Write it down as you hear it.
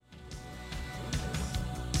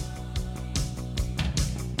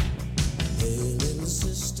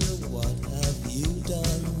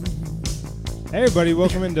Hey everybody,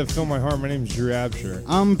 welcome into Fill My Heart. My name is Drew Absher.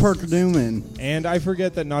 I'm Parker Newman. And I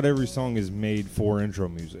forget that not every song is made for intro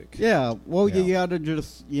music. Yeah, well, you gotta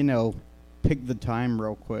just, pick the time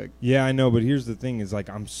real quick. Yeah, I know, but here's the thing is, like,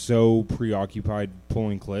 I'm so preoccupied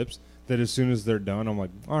pulling clips that as soon as they're done, I'm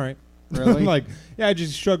like, all right. Really? Like, yeah, I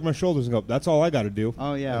just shrug my shoulders and go, that's all I got to do.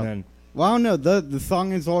 Oh, yeah. And then, well, I don't know. The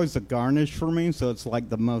song is always a garnish for me, so it's like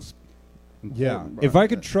the most important part if I of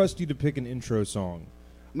could it. trust you to pick an intro song,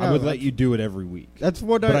 No, I would let you do it every week. That's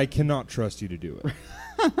what But I cannot trust you to do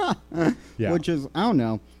it. Yeah. Which is, I don't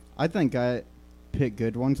know. I think I pick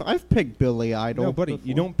good ones. I've picked Billy Idol. No, buddy, you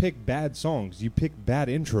before. don't pick bad songs. You pick bad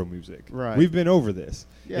intro music. Right. We've been over this.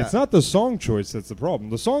 Yeah. It's not the song choice that's the problem.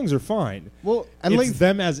 The songs are fine. Well, at It's least,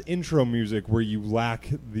 them as intro music where you lack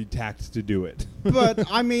the tact to do it. but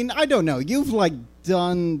I mean, I don't know. You've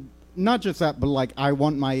done not just that, but I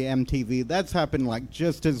Want My MTV. That's happened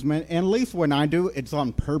just as many. And at least when I do, it's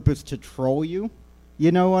on purpose to troll you.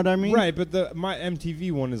 You know what I mean? Right, but my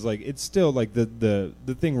MTV one is it's still the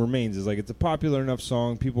thing remains is it's a popular enough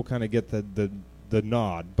song. People kind of get the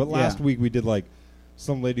nod. But last week we did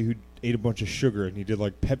some lady who ate a bunch of sugar and he did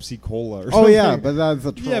Pepsi Cola or something. Oh yeah, but that's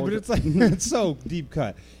a troll. Yeah, but it's it's so deep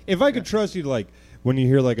cut. If I could trust you to when you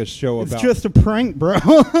hear a show it's about just a prank, bro.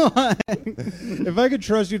 if I could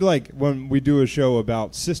trust you to when we do a show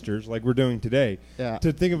about sisters like we're doing today, Yeah.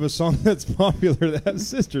 to think of a song that's popular that has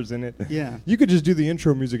sisters in it, Yeah. you could just do the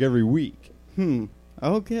intro music every week.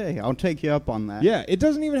 Okay, I'll take you up on that. Yeah, it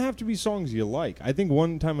doesn't even have to be songs you like. I think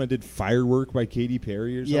one time I did Firework by Katy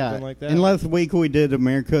Perry or something like that. And last week we did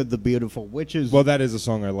America the Beautiful, which is Well, that is a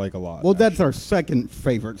song I like a lot. well, that's our second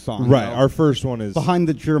favorite song. right. though. Our first one is Behind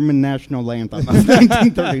the German national anthem of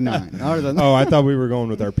 1939. Oh, I thought we were going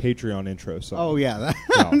with our Patreon intro song. Oh yeah,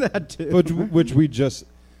 No. that too. which we just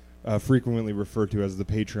frequently refer to as the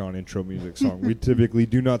Patreon intro music song. We typically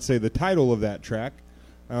do not say the title of that track,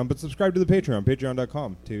 but subscribe to the Patreon,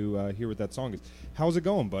 patreon.com, to hear what that song is. How's it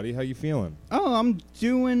going, buddy? How you feeling? Oh, I'm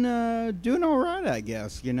doing all right, I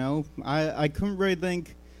guess. I couldn't really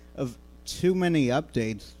think of too many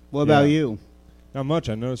updates. What about you? Not much.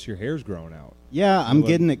 I noticed your hair's growing out. Yeah, I'm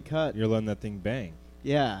getting it cut. You're letting that thing bang.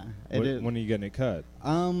 Yeah, it is. When are you getting it cut?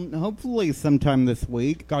 Hopefully sometime this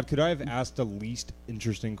week. God, could I have asked a least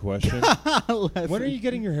interesting question? When are you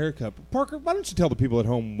getting your hair cut? Parker, why don't you tell the people at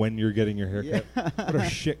home when you're getting your hair cut? What a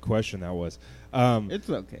shit question that was. It's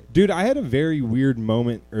okay. Dude, I had a very weird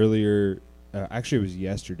moment earlier. Actually, it was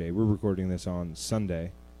yesterday. We're recording this on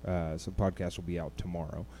Sunday, so the podcast will be out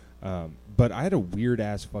tomorrow. But I had a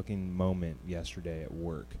weird-ass fucking moment yesterday at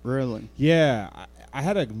work. Really? Yeah, I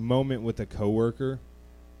had a moment with a coworker.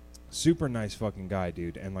 Super nice fucking guy,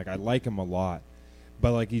 dude, and I like him a lot.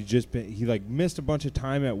 But he missed a bunch of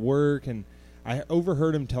time at work, and I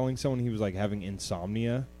overheard him telling someone he was having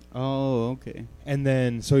insomnia. Oh, okay. And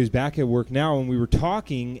then so he's back at work now, and we were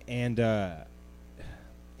talking, and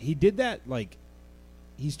he did that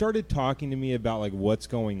he started talking to me about what's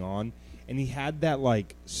going on, and he had that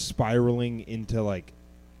spiraling into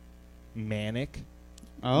manic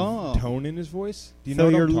tone in his voice. Do you know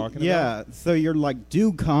what I'm talking about? Yeah, so you're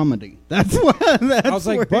do comedy. That's what. That's I was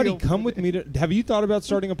like, buddy, come with me to. Have you thought about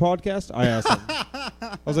starting a podcast? I asked him.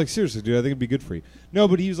 I was like, seriously, dude, I think it'd be good for you. No,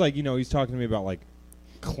 but he was he's talking to me about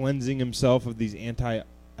cleansing himself of these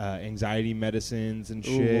anti-anxiety medicines and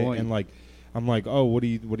shit, boy. and I'm like, oh, what do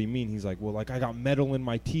you mean? He's like, well, I got metal in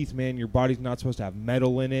my teeth, man. Your body's not supposed to have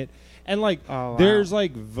metal in it, and wow. there's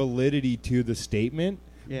validity to the statement.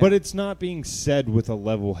 Yeah. But it's not being said with a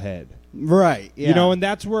level head. Right. Yeah. And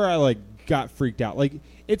that's where I got freaked out.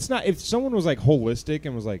 It's not if someone was holistic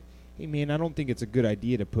and was hey man, I don't think it's a good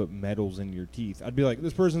idea to put metals in your teeth. I'd be like,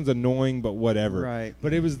 this person's annoying, but whatever. Right.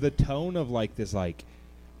 But it was the tone of this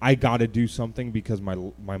I got to do something because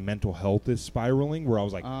my mental health is spiraling, where I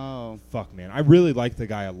was like, oh, fuck man. I really like the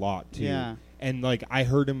guy a lot too. Yeah. And I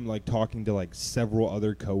heard him talking to several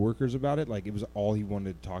other coworkers about it. It was all he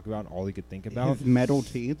wanted to talk about, and all he could think about. his metal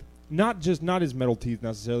teeth. Not his metal teeth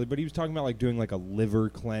necessarily, but he was talking about doing a liver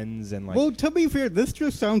cleanse and Well, to be fair, this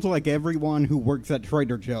just sounds like everyone who works at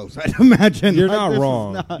Trader Joe's. I'd imagine. You're not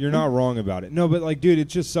wrong. You're not wrong about it. No, but dude, it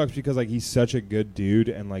just sucks because he's such a good dude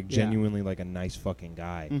and genuinely a nice fucking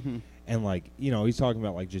guy. Mm-hmm. And he's talking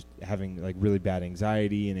about just having really bad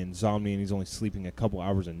anxiety and insomnia, and he's only sleeping a couple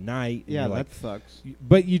hours a night. Yeah, and that sucks.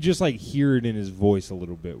 But you just hear it in his voice a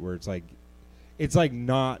little bit, where it's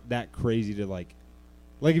not that crazy to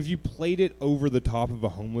if you played it over the top of a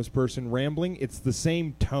homeless person rambling, it's the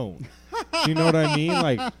same tone. Do you know what I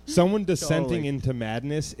mean? Someone descending Totally. into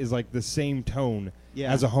madness is the same tone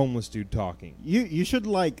Yeah. as a homeless dude talking. You should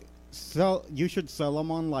sell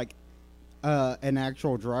them on an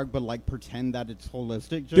actual drug, but like pretend that it's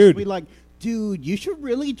holistic. Just Dude. be like, dude, you should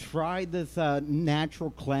really try this natural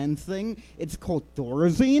cleanse thing. It's called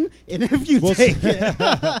Thorazine, and if you take it,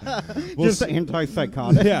 just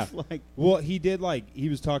antipsychotic. Yeah. Like, Well, he did he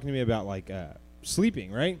was talking to me about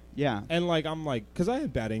sleeping, right? yeah. And I'm because I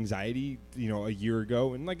had bad anxiety, a year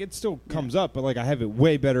ago, and it still comes up, but I have it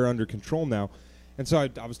way better under control now. And so I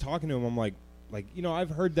was talking to him. I'm I've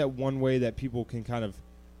heard that one way that people can kind of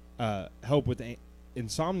help with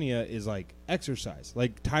insomnia is exercise,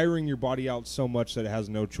 tiring your body out so much that it has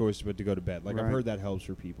no choice but to go to bed. I've heard that helps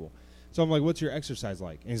for people. So I'm what's your exercise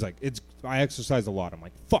like? And he's I exercise a lot. I'm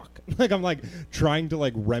fuck. I'm trying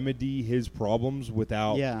to remedy his problems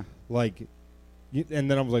without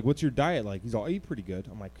and then I was what's your diet like? He's all, I eat pretty good.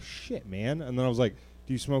 I'm shit, man. And then I was do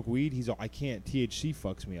you smoke weed? He's all, I can't. THC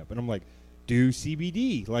fucks me up. And I'm do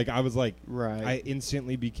CBD. I was right. I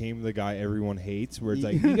instantly became the guy everyone hates, where it's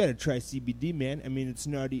you gotta try CBD, man. I mean, it's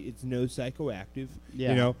no psychoactive,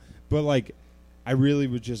 But I really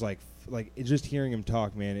was just just hearing him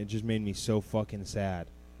talk, man. It just made me so fucking sad.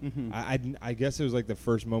 Mm-hmm. I guess it was the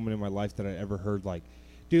first moment in my life that I ever heard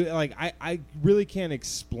dude, I really can't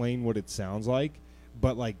explain what it sounds like,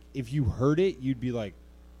 but if you heard it, you'd be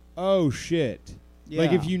oh shit. Yeah.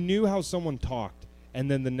 If you knew how someone talked, and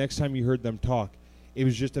then the next time you heard them talk, it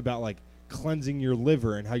was just about cleansing your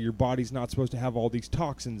liver and how your body's not supposed to have all these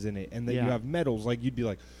toxins in it, and that you have metals, you'd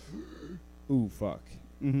be ooh, fuck.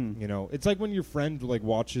 Mm-hmm. It's when your friend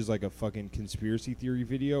watches a fucking conspiracy theory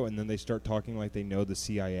video, and then they start talking they know the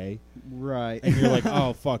CIA. Right. And you're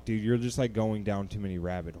oh, fuck, dude, you're just going down too many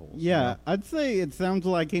rabbit holes. Yeah, I'd say it sounds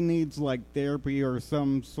like he needs therapy or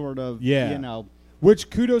some sort of, Which,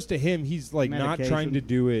 kudos to him, he's not trying medication. to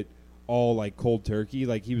do it all cold turkey.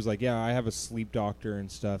 He was yeah, I have a sleep doctor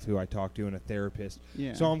and stuff who I talk to, and a therapist.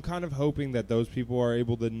 Yeah. So I'm kind of hoping that those people are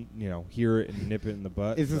able to hear it and nip it in the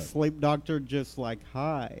butt. Is a sleep doctor just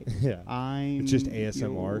hi? Yeah. I'm It's just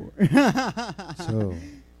ASMR. So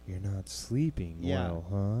you're not sleeping well,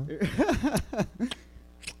 huh?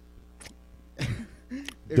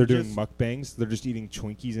 They're doing mukbangs. They're just eating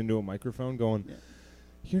Twinkies into a microphone, going,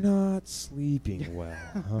 "You're not sleeping well,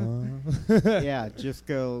 huh?" Yeah, just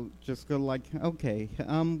go okay.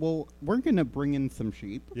 Well, we're gonna bring in some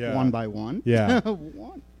sheep, Yeah. one by one. Yeah.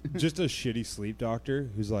 One. Just a shitty sleep doctor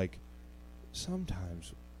who's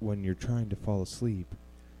sometimes when you're trying to fall asleep,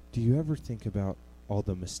 do you ever think about all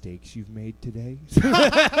the mistakes you've made today?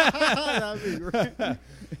 That'd be great.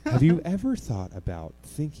 Have you ever thought about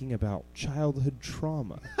thinking about childhood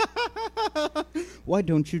trauma? Why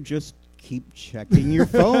don't you just keep checking your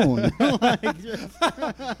phone?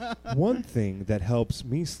 One thing that helps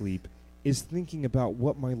me sleep is thinking about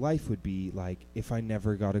what my life would be like if I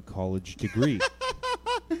never got a college degree.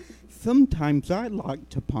 Sometimes I like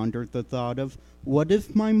to ponder the thought of, what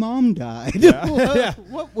if my mom died? Yeah.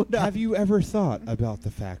 What would I... Have you ever thought about the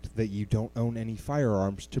fact that you don't own any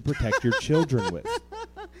firearms to protect your children with?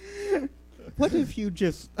 What if you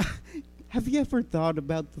just... Have you ever thought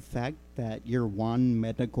about the fact that you're one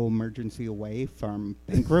medical emergency away from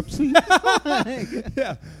bankruptcy?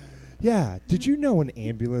 Yeah. Yeah. Did you know an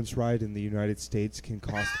ambulance ride in the United States can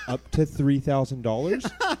cost up to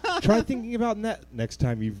 $3,000? Try thinking about that next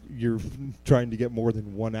time you're trying to get more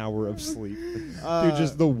than 1 hour of sleep. Dude,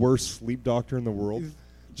 just the worst sleep doctor in the world.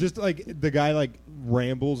 Just the guy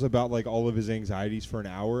rambles about all of his anxieties for an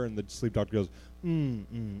hour, and the sleep doctor goes,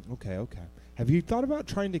 okay. Have you thought about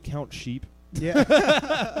trying to count sheep? Yeah.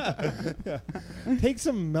 Yeah. Take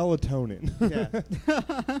some melatonin. Yeah.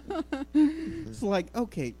 It's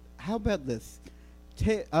okay, how about this?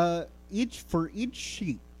 For each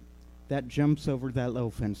sheep that jumps over that low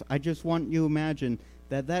fence, I just want you to imagine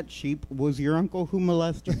that sheep was your uncle who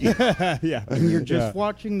molested you. Yeah. And you're just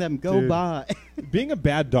watching them go by. Being a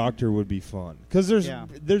bad doctor would be fun, because there's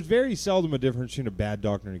very seldom a difference between a bad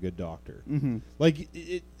doctor and a good doctor. Mm-hmm.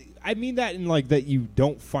 I mean that in that you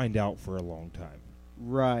don't find out for a long time.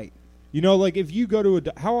 Right. If you go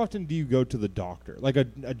to how often do you go to the doctor?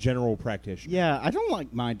 A general practitioner? Yeah, I don't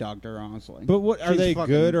like my doctor, honestly. But what are they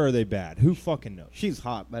good or are they bad? Who fucking knows? She's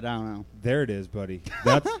hot, but I don't know. There it is, buddy.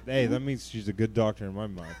 That's hey, that means she's a good doctor in my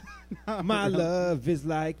mind. My love is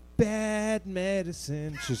like bad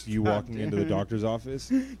medicine. It's just you walking into the doctor's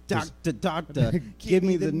office. Doctor, give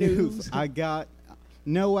me the news. I got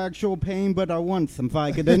no actual pain, but I want some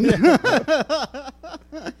Vicodin.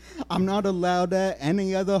 I'm not allowed at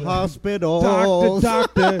any other hospital.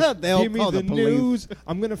 Doctor, they'll give me call the police. news.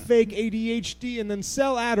 I'm going to fake ADHD and then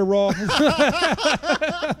sell Adderall.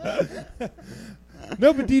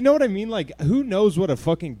 No, but do you know what I mean? Who knows what a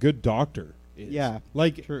fucking good doctor is? Yeah,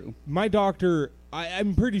 Like, true. my doctor,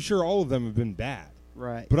 I'm pretty sure all of them have been bad.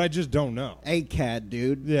 Right. But I just don't know. ACAD,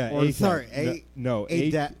 dude. Yeah. Or, ACAD. sorry, no.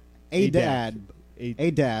 ADAB.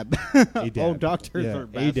 ADAB. Oh, doctors Yeah, are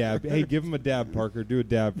bastards. ADAB. Hey, give him a dab, Parker. Do a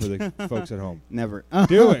dab for the folks at home. Never.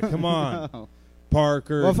 Do it. Come on. No.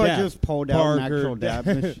 Parker. Well, if dab. I just pulled out an actual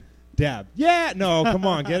dab. Dab. Yeah. No, come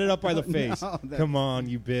on. Get it up by the face. No, come on,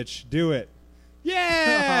 you bitch. Do it.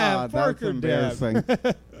 Yeah. Parker that's dab. embarrassing.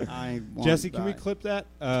 I want Jesse, can we that. clip that?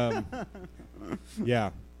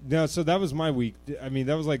 Yeah. No, so that was my week. I mean,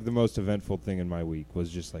 that was like the most eventful thing in my week was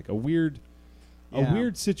just like a weird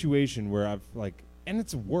situation where I've like, and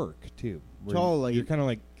it's work too. Where Totally. You're kind of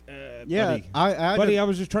like, Yeah, buddy, I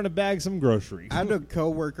was just trying to bag some groceries. I had a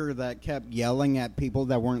coworker that kept yelling at people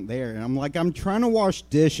that weren't there, and I'm like, I'm trying to wash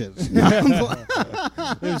dishes. No,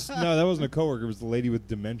 that wasn't a coworker. It was the lady with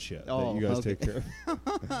dementia that you guys take care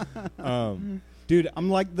of. Dude, I'm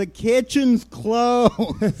like, the kitchen's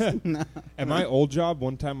closed. No. At my old job,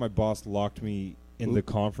 one time my boss locked me in the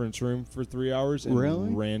conference room for 3 hours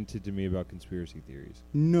and ranted to me about conspiracy theories.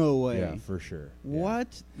 No way. Yeah, for sure. What?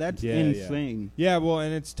 Yeah. That's insane. Yeah, well,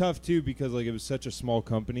 and it's tough too because like it was such a small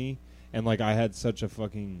company and like I had such a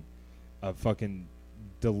fucking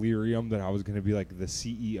delirium that I was going to be like the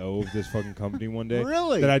CEO of this fucking company one day.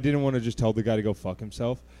 Really? That I didn't want to just tell the guy to go fuck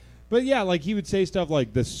himself. But yeah, like he would say stuff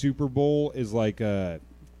like the Super Bowl is like the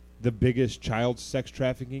biggest child sex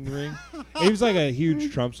trafficking ring. And he was like a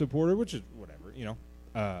huge Trump supporter, which is whatever, you know.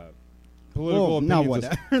 Political opinions.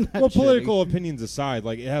 Political opinions aside,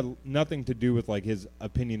 like it had nothing to do with like his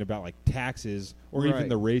opinion about like taxes or even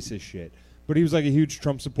the racist shit. But he was like a huge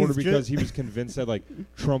Trump supporter because he was convinced that like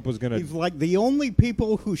Trump was gonna. He's like the only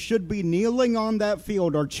people who should be kneeling on that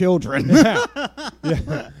field are children.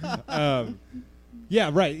 Yeah,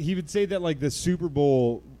 right. He would say that like the Super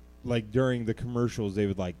Bowl, like during the commercials, they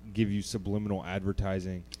would like give you subliminal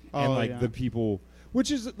advertising, and like the people, which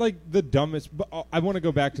is like the dumbest. But I want to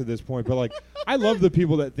go back to this point, but like I love the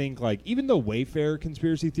people that think like even the Wayfair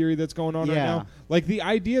conspiracy theory that's going on right now, like the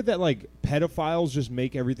idea that like pedophiles just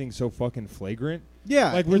make everything so fucking flagrant.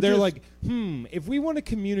 Yeah, like where they're like, if we want to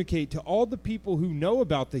communicate to all the people who know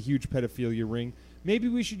about the huge pedophilia ring. Maybe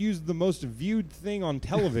we should use the most viewed thing on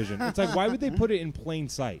television. It's like, why would they put it in plain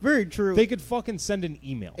sight? Very true. They could fucking send an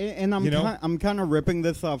email. And I'm kind of ripping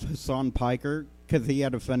this off Hassan Piker because he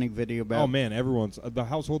had a funny video about. Oh man, everyone's the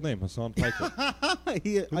household name Hassan Piker.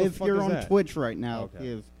 If you're on Twitch right now,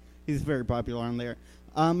 okay. he's very popular on there.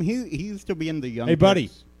 He used to be in the Young. Hey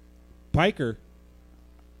buddy, Piker.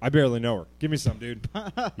 I barely know her. Give me some, dude.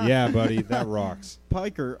 Yeah, buddy, that rocks.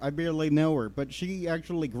 Piker, I barely know her, but she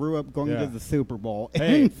actually grew up going to the Super Bowl.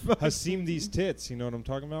 Hey, Hassim these tits. You know what I'm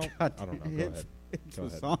talking about? I don't know. Go ahead. Go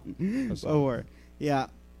ahead. Oh, yeah.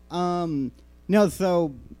 No,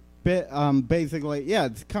 so basically, yeah,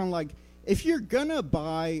 it's kind of like if you're gonna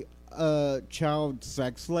buy a child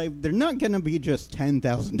sex slave, they're not gonna be just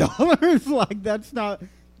 $10,000. Like that's not.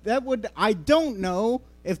 That would. I don't know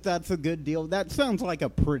if that's a good deal. That sounds like a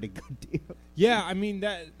pretty good deal. Yeah, I mean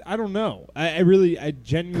that. I don't know. I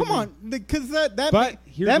genuinely. Come on, because that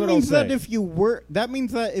means that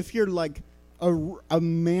if you're like a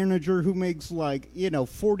manager who makes like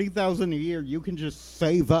 $40,000 a year, you can just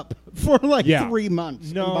save up for like 3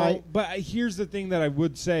 months. No, but here's the thing that I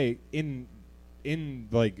would say in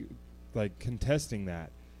like contesting that.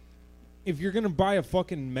 If you're going to buy a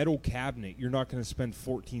fucking metal cabinet, you're not going to spend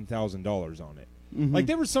 $14,000 on it. Mm-hmm. Like,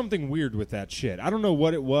 there was something weird with that shit. I don't know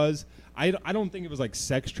what it was. I don't think it was, like,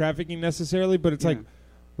 sex trafficking necessarily, but it's like,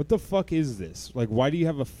 what the fuck is this? Like, why do you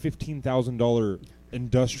have a $15,000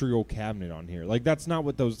 industrial cabinet on here? Like, that's not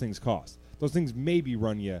what those things cost. Those things maybe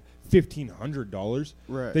run you $1,500.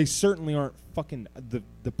 Right. They certainly aren't fucking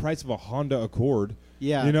the price of a Honda Accord.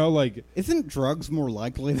 Yeah. Like... Isn't drugs more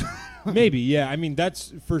likely? Maybe, yeah. I mean,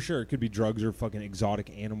 that's for sure. It could be drugs or fucking exotic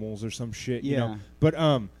animals or some shit, you know? But,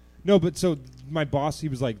 no, but so my boss, he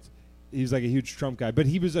was like a huge Trump guy. But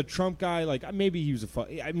he was a Trump guy, like, maybe he was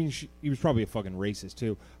he was probably a fucking racist,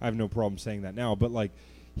 too. I have no problem saying that now. But, like,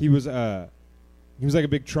 he was like a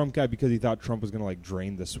big Trump guy because he thought Trump was going to like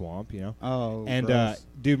drain the swamp, you know? Oh, and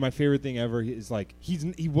dude, my favorite thing ever is like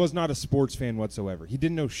he was not a sports fan whatsoever. He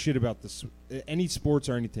didn't know shit about any sports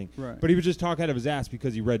or anything. Right. But he would just talk out of his ass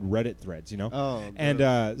because he read Reddit threads, you know? Oh,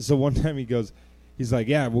 and so one time he's like,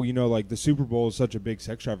 yeah, well, like the Super Bowl is such a big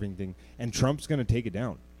sex trafficking thing, and Trump's going to take it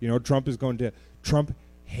down. You know, Trump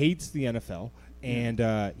hates the NFL,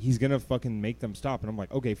 and he's going to fucking make them stop. And I'm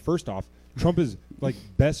like, okay, first off, Trump is like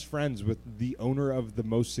best friends with the owner of the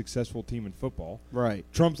most successful team in football. Right.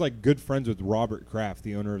 Trump's like good friends with Robert Kraft,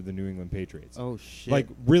 the owner of the New England Patriots. Oh shit. Like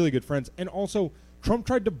really good friends. And also Trump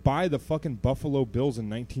tried to buy the fucking Buffalo Bills in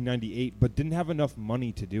 1998, but didn't have enough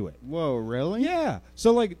money to do it. Whoa, really? Yeah.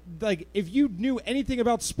 So, like, if you knew anything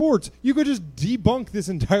about sports, you could just debunk this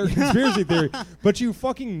entire conspiracy theory. But you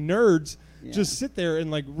fucking nerds just sit there and,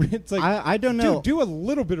 like, it's like... I don't know. Do a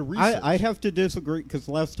little bit of research. I have to disagree, because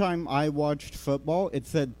last time I watched football, it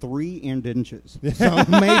said 3 and inches. So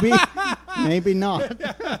maybe not.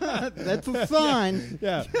 That's a sign.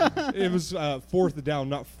 Yeah. It was fourth down,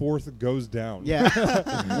 not fourth goes down. Yeah.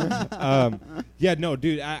 Yeah, no,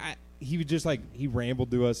 dude, he would just, like, he rambled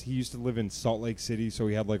to us. He used to live in Salt Lake City, so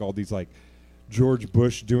he had, like, all these, like, George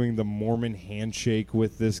Bush doing the Mormon handshake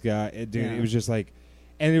with this guy. Dude, it was just, like...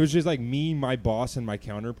 And it was just like me, my boss, and my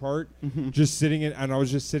counterpart just sitting in, and I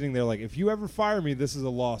was just sitting there like, if you ever fire me, this is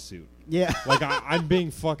a lawsuit. Yeah. Like, I'm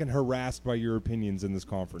being fucking harassed by your opinions in this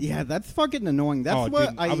conference. Yeah, that's fucking annoying. That's what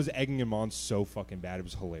dude, I was egging him on so fucking bad. It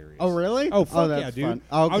was hilarious. Oh, really? Oh, fuck that's yeah, dude. fun.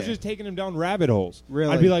 Okay. I was just taking him down rabbit holes.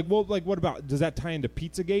 Really? I'd be like, well, like, what about, does that tie into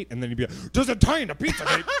Pizzagate? And then he'd be like, does it tie into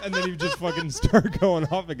Pizzagate? And then he'd just fucking start going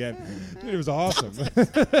off again. Dude, it was awesome.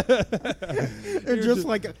 It's just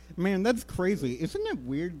like, man, that's crazy. Isn't it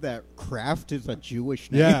weird that Kraft is a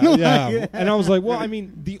Jewish name? Yeah. And I was like, well, I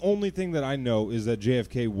mean, the only thing that I know is that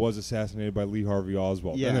JFK was assassinated by Lee Harvey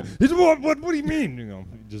Oswald. Yeah. And then, he's, what do you mean? You know,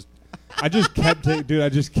 I just kept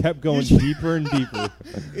going deeper and deeper.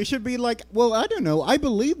 It should be like, well, I don't know. I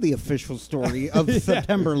believe the official story of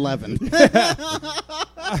September 11th.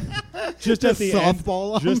 Just at the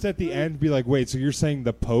softball end, just at the end, be like, wait, so you're saying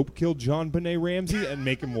the Pope killed John Benet Ramsey and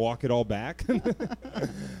make him walk it all back?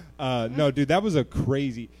 No, dude, that was a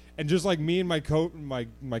crazy. And just like me and my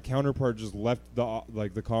counterpart just left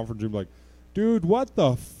the conference room like, dude, what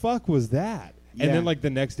the fuck was that? Yeah. And then like the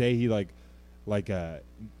next day he like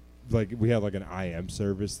we had like an IM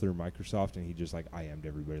service through Microsoft, and he just like IM'd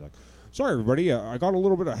everybody like, sorry everybody, I got a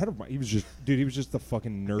little bit ahead of he was just the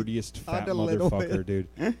fucking nerdiest fat motherfucker, dude.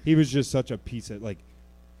 He was just such a piece of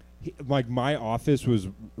like my office was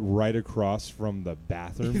right across from the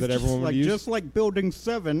bathroom that everyone would use. Just like Building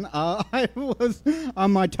 7, I was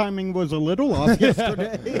my timing was a little off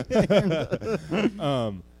yesterday.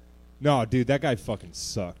 No, dude, that guy fucking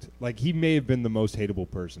sucked. Like, he may have been the most hateable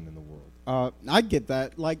person in the world. I get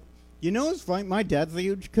that. Like, you know, it's fine. My dad's a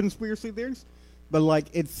huge conspiracy theorist, but like,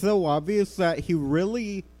 it's so obvious that he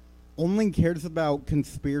really only cares about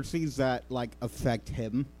conspiracies that like affect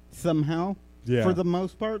him somehow. Yeah. For the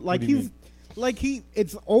most part, like mean?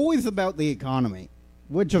 it's always about the economy,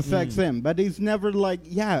 which affects him. But he's never like,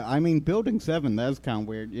 yeah. I mean, Building 7. That's kind of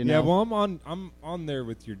weird, you know. Yeah, well, I'm on there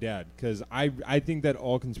with your dad, because I think that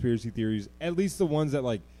all conspiracy theories, at least the ones that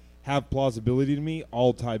like have plausibility to me,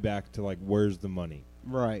 all tie back to like, where's the money?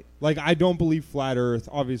 Right. Like, I don't believe flat Earth,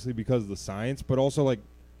 obviously because of the science, but also like,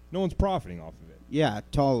 no one's profiting off of it. Yeah,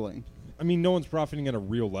 totally. I mean, no one's profiting at a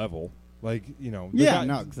real level. Like, you know.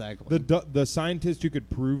 No, exactly. The scientist who could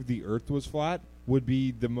prove the Earth was flat would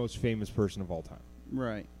be the most famous person of all time.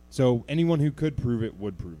 Right. So anyone who could prove it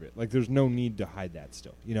would prove it. Like, there's no need to hide that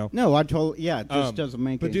still, you know? No, it just doesn't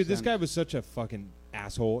make But, any dude, sense. this guy was such a fucking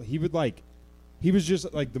asshole. He was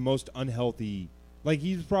just, like, the most unhealthy. Like,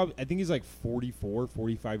 I think he's, like, 44,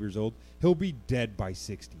 45 years old. He'll be dead by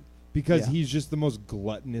 60 because he's just the most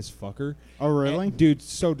gluttonous fucker. Oh, really? And, dude,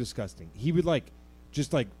 so disgusting. He would, like,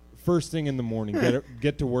 just, like, first thing in the morning,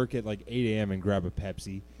 get to work at, like, 8 a.m. and grab a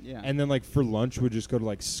Pepsi. Yeah. And then, like, for lunch, would just go to,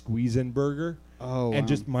 like, Squeeze and Burger. Oh, and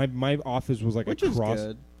just my office was like which across. Is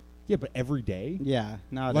good. Yeah, but every day. Yeah,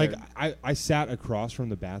 not like I sat across from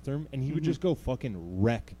the bathroom, and he would just go fucking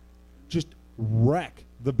wreck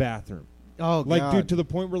the bathroom. Oh, like, God. dude, to the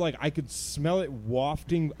point where like I could smell it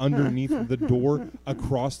wafting underneath the door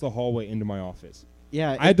across the hallway into my office.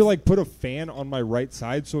 Yeah, I had to like put a fan on my right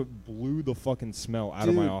side so it blew the fucking smell out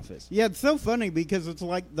of my office. Yeah, it's so funny because it's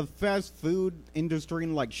like the fast food industry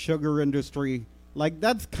and like sugar industry. Like,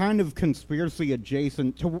 that's kind of conspiracy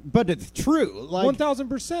adjacent to, but it's true. Like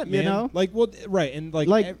 1,000%, man. You know? Like, well, right, and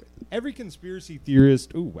like every conspiracy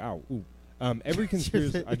theorist. Ooh, wow. Ooh. Every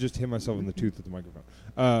conspiracy. I just hit myself in the tooth with the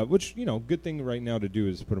microphone. Which, you know, good thing right now to do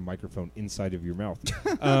is put a microphone inside of your mouth.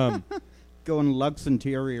 Going Lux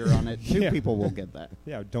Interior on it. Two people will get that.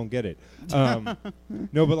 Yeah, don't get it.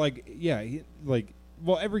 No, but like, yeah,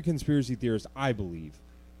 well, every conspiracy theorist, I believe,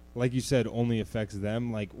 like you said, only affects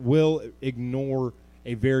them. Like, will ignore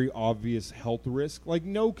a very obvious health risk. Like,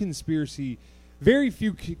 very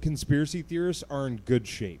few conspiracy theorists are in good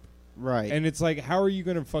shape. Right. And it's like, how are you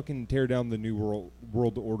going to fucking tear down the new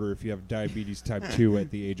world order if you have diabetes type 2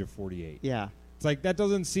 at the age of 48? Yeah. It's like, that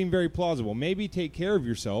doesn't seem very plausible. Maybe take care of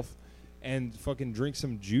yourself and fucking drink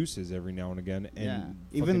some juices every now and again. And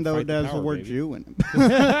even though it has the word baby. Jew in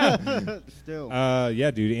it. Still.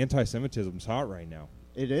 Yeah, dude, anti-Semitism's hot right now.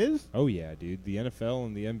 It is? Oh, yeah, dude. The NFL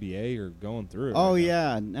and the NBA are going through it. Oh, right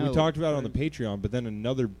yeah. now. No, we talked about it on the Patreon, but then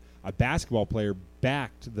a basketball player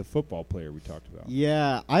backed the football player we talked about.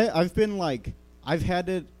 Yeah, I've been like, I've had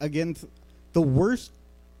it against the worst,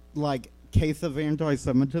 like, case of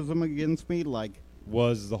anti-Semitism against me, like,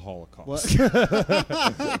 was the Holocaust.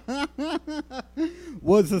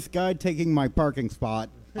 Was this guy taking my parking spot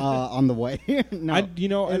on the way? No,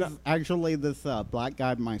 it's actually this black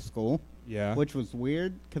guy at my school. Yeah, which was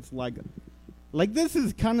weird because like this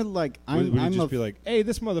is kind of like would you just be like, "Hey,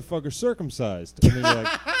 this motherfucker's circumcised," and then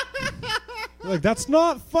you're like, "That's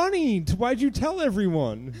not funny. Why'd you tell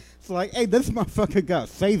everyone?" It's like, "Hey, this motherfucker got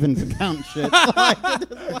savings account shit."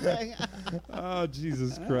 Oh,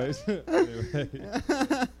 Jesus Christ! Anyway.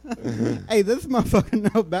 Hey, this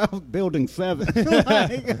motherfucker know about Building 7.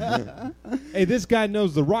 Hey, this guy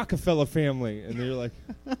knows the Rockefeller family, and you're like,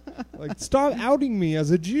 stop outing me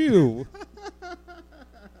as a Jew.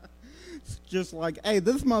 It's just like, hey,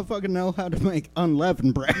 this motherfucker know how to make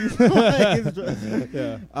unleavened bread.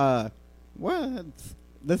 Yeah. What?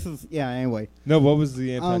 This is anyway. No, what was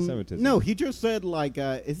the anti-Semitism? No, he just said like,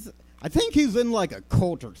 I think he's in like a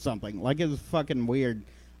cult or something. Like it's fucking weird.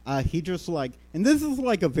 He just like, and this is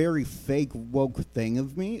like a very fake woke thing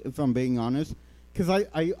of me, if I'm being honest. Because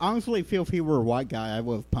I honestly feel if he were a white guy, I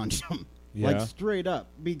would have punched him. Yeah. Like straight up.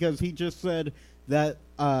 Because he just said that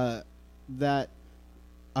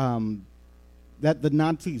that the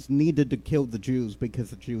Nazis needed to kill the Jews because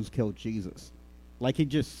the Jews killed Jesus. Like he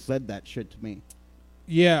just said that shit to me.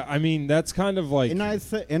 Yeah, I mean that's kind of like. And I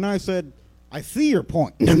said, I see your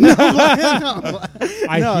point. I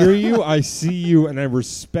hear you, I see you, and I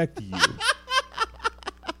respect you.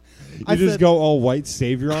 You just go all white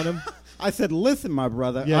savior on him. I said, listen, my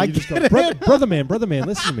brother. Yeah, you just go, brother man,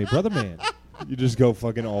 listen to me, brother man. You just go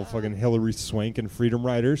all fucking Hillary Swank and Freedom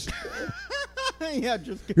Riders. Yeah,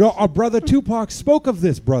 just. Our brother Tupac spoke of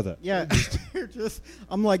this, brother. Yeah,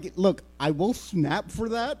 I'm like, look, I will snap for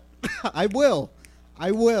that. I will.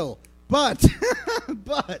 But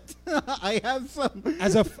I have some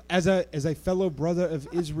as a fellow brother of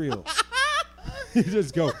Israel. You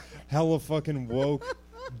just go hella fucking woke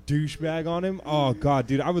douchebag on him. Oh god,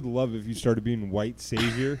 dude, I would love if you started being white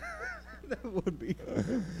savior. That would be.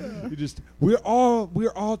 We're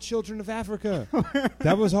all children of Africa.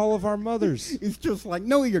 That was all of our mothers. It's just like,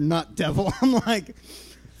 no, you're not, devil. I'm like,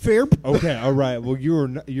 fair. Okay, all right. Well, you're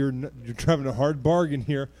driving a hard bargain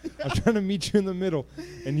here. I'm trying to meet you in the middle,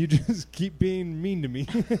 and you just keep being mean to me.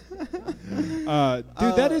 Dude,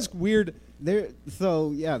 that is weird. There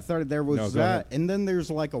was that, and then there's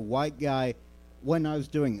like a white guy when I was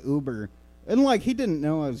doing Uber, and like he didn't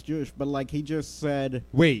know I was Jewish, but like he just said,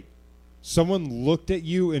 "Wait, someone looked at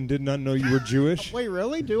you and did not know you were Jewish." Wait,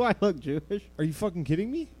 really? Do I look Jewish? Are you fucking kidding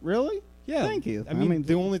me? Really? Yeah. Thank you. I mean,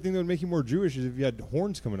 the only thing that would make you more Jewish is if you had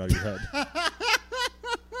horns coming out of your head.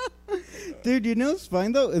 Dude, you know what's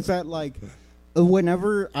fine, though? Is that, like,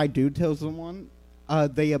 whenever I do tell someone,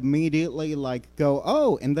 they immediately, like, go,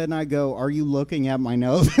 oh, and then I go, are you looking at my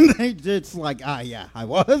nose? And they just, like, yeah, I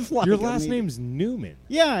was. Like, your last name's Newman.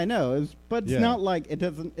 Yeah, I know. But it's not like,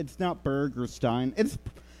 it's not Berg or Stein. It's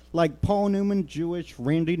like Paul Newman, Jewish,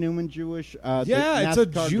 Randy Newman, Jewish. It's a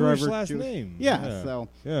Jewish last name. Yeah, so.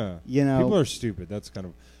 Yeah. You know. People are stupid. That's kind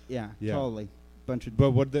of. Yeah, totally.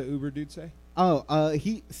 But what did the Uber dude say? Oh,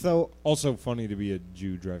 Also funny to be a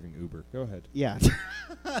Jew driving Uber. Go ahead. Yeah.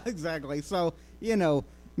 Exactly. So, you know,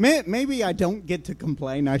 maybe I don't get to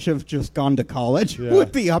complain. I should have just gone to college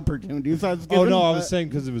with the opportunities I was given. I was saying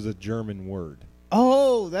because it was a German word.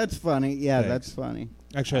 Oh, that's funny. Yeah, Thanks. That's funny.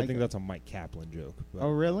 Actually, I think that's a Mike Kaplan joke. Oh,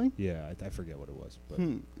 really? Yeah, I forget what it was. But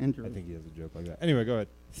interesting. I think he has a joke like that. Anyway, go ahead.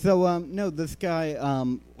 So, no, this guy,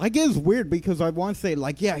 like, it's weird because I want to say,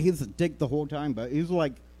 like, yeah, he's a dick the whole time, but he's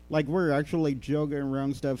like we're actually joking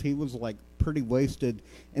around stuff. He was, like, pretty wasted.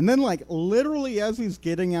 And then, like, literally as he's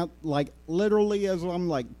getting out, like, literally as I'm,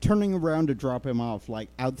 like, turning around to drop him off, like,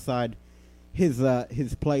 outside his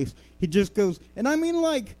place, he just goes, and I mean,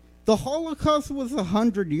 like, the Holocaust was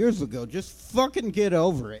 100 years ago. Just fucking get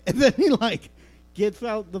over it. And then he, like, gets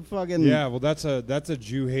out the fucking... Yeah, well, that's a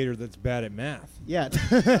Jew hater that's bad at math. Yeah.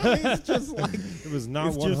 He's just like... It was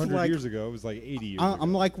not 100 years ago. It was like 80 years ago.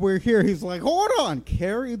 I'm like, we're here. He's like, hold on.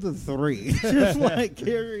 Carry the 3. Just like,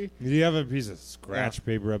 carry... Do you have a piece of scratch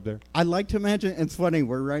paper up there? I like to imagine... It's funny.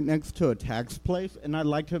 We're right next to a tax place, and I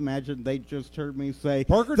like to imagine they just heard me say,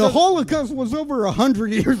 the Holocaust was over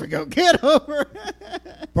 100 years ago. Get over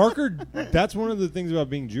it. Parker, that's one of the things about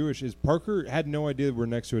being Jewish is Parker had no idea that we're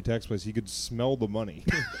next to a tax place. He could smell the money.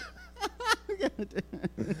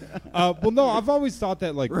 Well, no, I've always thought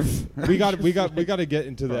that like we got to get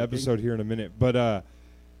into the episode here in a minute, but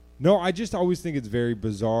no, I just always think it's very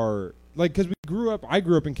bizarre, like because I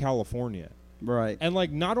grew up in California, right? And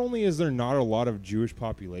like, not only is there not a lot of Jewish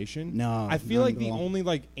population, no, I feel like the only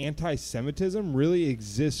like anti-Semitism really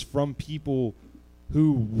exists from people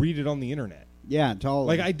who read it on the internet. Yeah,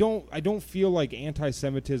 totally. Like I don't feel like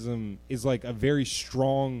anti-Semitism is like a very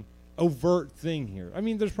strong, overt thing here. I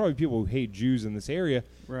mean, there's probably people who hate Jews in this area,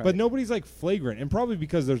 right, but nobody's like flagrant, and probably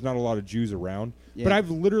because there's not a lot of Jews around. Yeah. But I've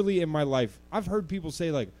literally in my life, I've heard people say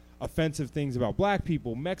like offensive things about black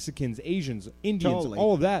people, Mexicans, Asians, Indians,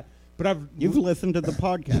 all of that. But you've listened to the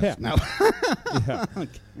podcast. Yeah. No. Yeah.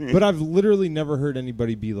 Okay. But I've literally never heard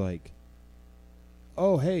anybody be like,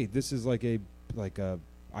 "Oh, hey, this is like a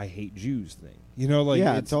I hate Jews thing." You know, like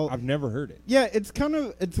I've never heard it. Yeah,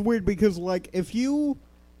 it's weird because like if you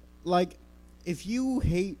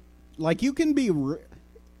hate, like you can be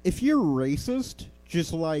if you're racist,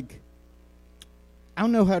 just like I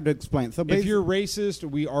don't know how to explain. So if you're racist,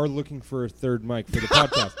 we are looking for a third mic for the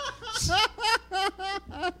podcast.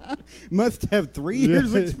 Must have 3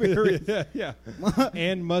 years experience. Yeah.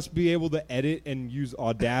 And must be able to edit and use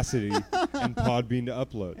Audacity and Podbean to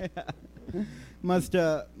upload. Yeah. Must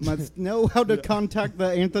know how to contact the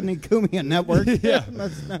Anthony Cumia Network. Yeah.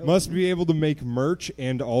 Must be able to make merch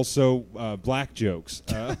and also black jokes.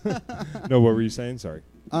 No, what were you saying? Sorry.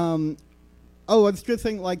 I was just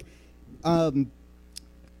saying like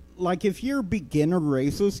if you're beginner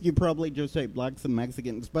racist, you probably just hate blacks and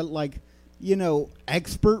Mexicans. But like, you know,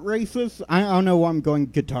 expert racists, I don't know why I'm going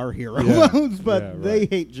Guitar Hero, but they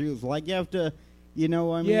hate Jews. Like you have to... You know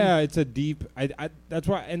what I mean? Yeah, it's a deep... that's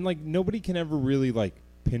why... And, like, nobody can ever really, like,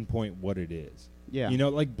 pinpoint what it is. Yeah. You know,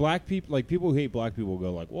 like, black people... Like, people who hate black people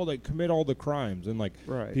go, like, well, they commit all the crimes. And, like,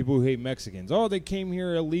 people who hate Mexicans, oh, they came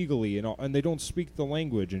here illegally, and they don't speak the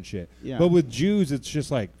language and shit. Yeah. But with Jews, it's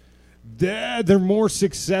just like, they're more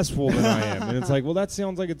successful than I am. And it's like, well, that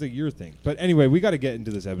sounds like it's a your thing. But anyway, we got to get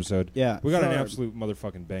into this episode. Yeah. We got an absolute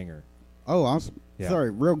motherfucking banger. Oh, awesome. Yeah.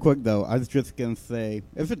 Sorry, real quick, though. I was just going to say,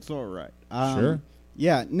 if it's all right. Sure.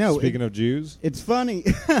 Yeah, no. Speaking of Jews? It's funny.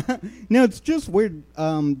 No, it's just weird,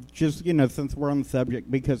 just, you know, since we're on the subject,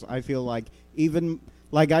 because I feel like even,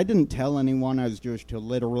 like, I didn't tell anyone I was Jewish till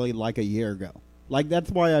literally, like, a year ago. Like,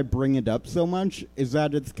 that's why I bring it up so much, is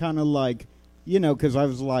that it's kind of like, you know, because I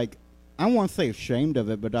was like, I don't want to say ashamed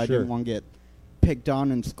of it, but I didn't want to get picked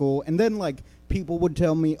on in school. And then, like, people would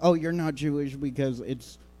tell me, oh, you're not Jewish because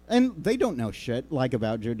it's... And they don't know shit, like,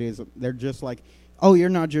 about Judaism. They're just like, oh, you're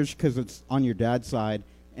not Jewish because it's on your dad's side.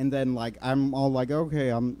 And then, like, I'm all like, okay,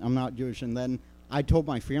 I'm not Jewish. And then I told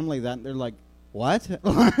my family that, and they're like, what?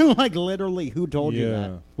 Like, literally, who told you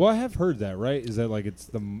that? Well, I have heard that, right? Is that, like, it's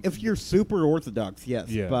the... If you're super Orthodox, yes.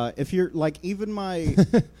 Yeah. But if you're, like, even my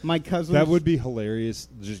cousins... That would be hilarious,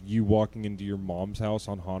 just you walking into your mom's house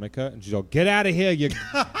on Hanukkah, and she's all, get out of here, you...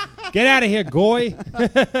 Get out of here, goy!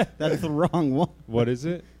 That's the wrong one. What is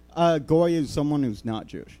it? Goy is someone who's not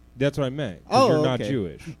Jewish. That's what I meant. Oh, you're not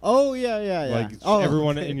Jewish. Oh, yeah. Like,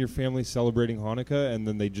 everyone in your family celebrating Hanukkah, and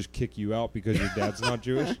then they just kick you out because your dad's not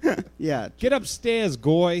Jewish? Yeah. Get upstairs,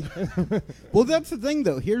 goy. Well, that's the thing,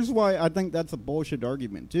 though. Here's why I think that's a bullshit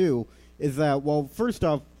argument, too, is that, well, first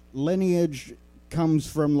off, lineage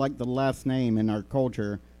comes from, like, the last name in our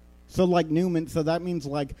culture. So, like, Newman, so that means,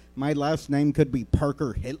 like, my last name could be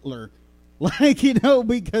Parker Hitler. Like, you know,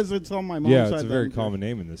 because it's on my mom's side. Yeah, it's a very common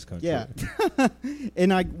name in this country. Yeah.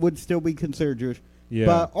 And I would still be considered Jewish. Yeah.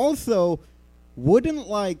 But also, wouldn't,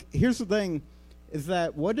 like, here's the thing, is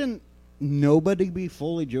that wouldn't nobody be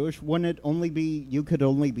fully Jewish? Wouldn't it only be, you could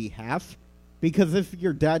only be half? Because if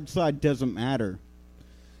your dad's side doesn't matter.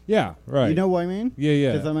 Yeah, right. You know what I mean?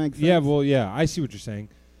 Yeah. Does that make sense? Yeah, well, yeah, I see what you're saying.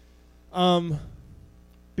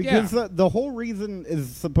 Because the whole reason is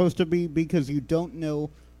supposed to be because you don't know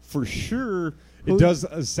for sure. It does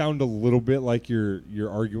sound a little bit like you're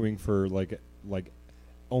arguing for like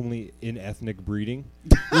only in ethnic breeding.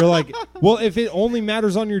 You're like, well, if it only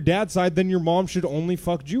matters on your dad's side, then your mom should only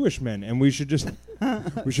fuck Jewish men, and we should just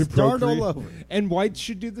We should Start procreate. all over. And whites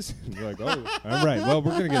should do this. You're like, oh, all right. Well,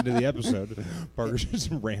 we're going to get into the episode. Parker's just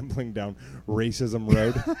rambling down racism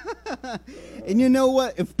road. And you know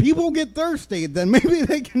what? If people get thirsty, then maybe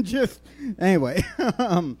they can just... Anyway.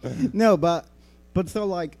 No, but so,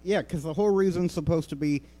 like, yeah, because the whole reason's supposed to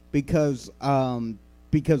be because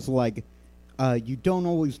like, you don't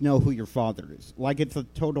always know who your father is. Like, it's a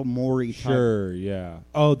total Maury type. Sure, yeah.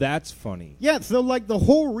 Oh, that's funny. Yeah, so, like, the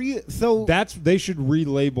whole They should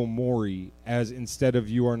relabel Maury as, instead of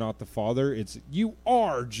 "you are not the father," it's "you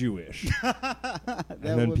are Jewish." And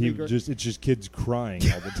then people it's just kids crying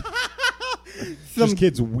all the time. Just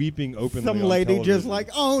kids weeping openly. Some on lady television. just like,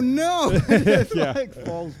 oh no, just Yeah. like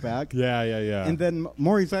falls back. Yeah. And then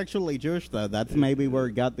Maury's actually Jewish, though. That's maybe where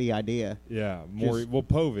he got the idea. Yeah, Maury. Well,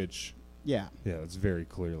 Povich. Yeah. Yeah, that's very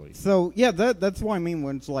clearly. So yeah, that's what I mean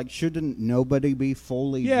when it's like, shouldn't nobody be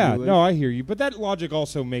fully Yeah, Jewish? no, I hear you, but that logic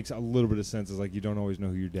also makes a little bit of sense. Is like you don't always know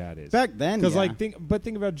who your dad is Back then, because yeah.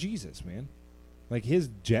 think about Jesus, man. Like his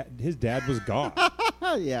dad was God.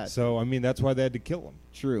 Yeah, So I mean that's why they had to kill him.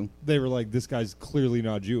 true. They were like, this guy's clearly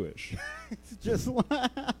not Jewish. It's just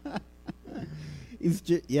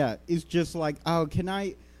it's just like, oh, can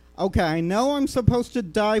I? Okay, I know I'm supposed to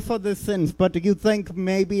die for the sins, but do you think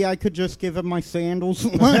maybe I could just give him my sandals?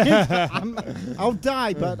 I'll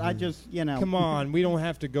die, but I just, Come on, we don't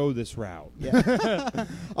have to go this route. Yeah.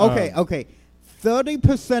 Okay.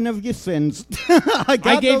 30% of your sins. I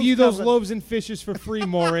gave you those covered. loaves and fishes for free,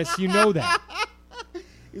 Morris. You know that.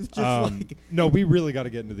 It's just like... No, we really got to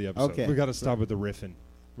get into the episode. Okay. We got to stop with the riffing.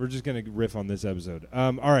 We're just going to riff on this episode.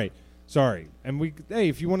 All right. Sorry. And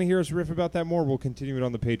if you want to hear us riff about that more, we'll continue it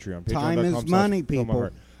on the Patreon. Time is money,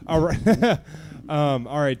 people. All right.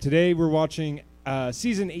 All right. Today we're watching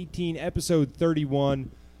season 18, episode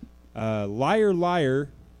 31, Liar, Liar,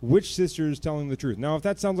 Which Sister is Telling the Truth? Now, if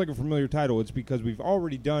that sounds like a familiar title, it's because we've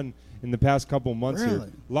already done in the past couple months here.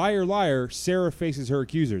 Liar, Liar, Sarah Faces Her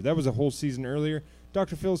Accuser. That was a whole season earlier.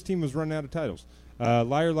 Dr. Phil's team was running out of titles.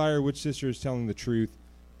 Liar, Liar, Which Sister is Telling the Truth?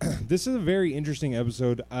 This is a very interesting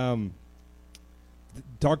episode.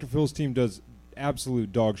 Dr. Phil's team does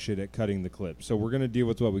absolute dog shit at cutting the clip, so we're going to deal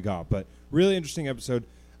with what we got. But really interesting episode.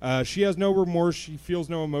 She has no remorse. She feels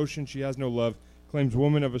no emotion. She has no love. Claims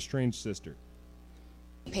woman of a strange sister.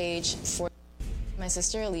 Page 4. My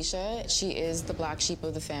sister Alicia, she is the black sheep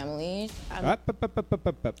of the family.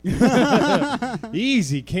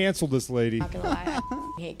 Easy, cancel this lady. I'm not gonna lie,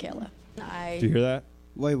 I hate Kayla. Do you hear that?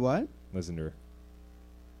 Wait, what? Listen to her.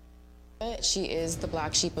 She is the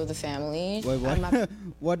black sheep of the family. Wait, what?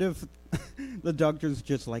 What if the doctor's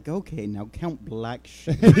just like, okay, now count black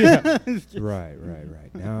sheep? Right.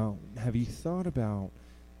 Now, have you thought about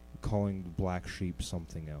calling the black sheep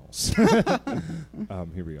something else?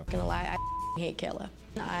 Here we go. I'm gonna lie, I hate Kayla.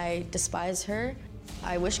 I despise her.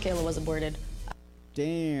 I wish Kayla was aborted.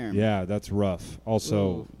 Damn. Yeah, that's rough. Also,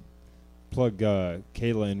 Ooh. plug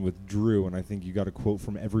Kayla in with Drew, and I think you got a quote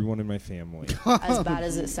from everyone in my family. As bad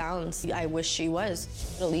as it sounds, I wish she was.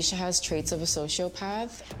 Alicia has traits of a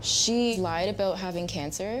sociopath. She lied about having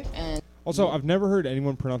cancer, and Also, I've never heard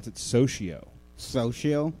anyone pronounce it socio.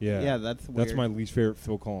 Socio? Yeah. Yeah, that's weird. That's my least favorite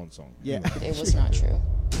Phil Collins song. Yeah. Anyway. it was not true.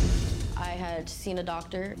 I had seen a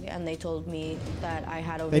doctor, and they told me that I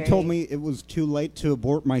had They ovarian. told me it was too late to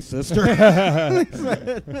abort my sister.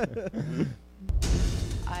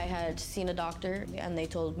 I had seen a doctor, and they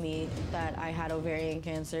told me that I had ovarian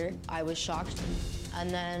cancer. I was shocked,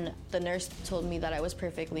 and then the nurse told me that I was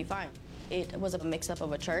perfectly fine. It was a mix-up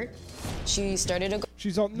of a chart. She started a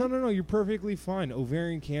She's all, no, you're perfectly fine.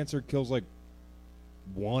 Ovarian cancer kills like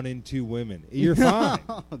 1 in 2 women. You're fine.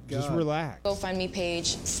 Oh, Just God. relax. GoFundMe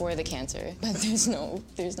page for the cancer, but there's no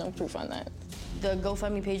proof on that. The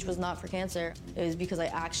GoFundMe page was not for cancer. It was because I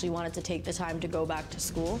actually wanted to take the time to go back to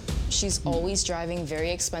school. She's always driving very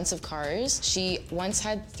expensive cars. She once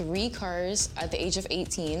had 3 cars at the age of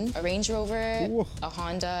 18, a Range Rover, Ooh. a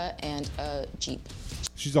Honda, and a Jeep.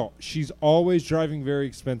 She's always driving very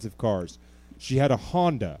expensive cars. She had a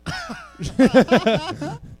Honda.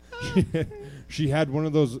 She had one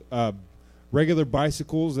of those regular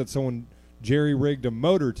bicycles that someone jerry-rigged a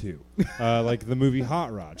motor to, like the movie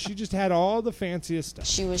Hot Rod. She just had all the fanciest stuff.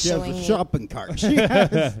 She was She has showing a shopping cart. She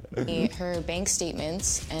has. me her bank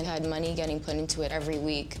statements and had money getting put into it every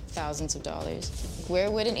week, thousands of dollars.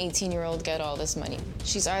 Where would an 18-year-old get all this money?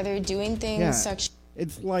 She's either doing things Yeah. sexually.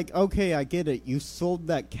 It's like, okay, I get it. You sold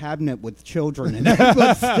that cabinet with children in it,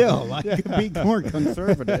 but still, I could be more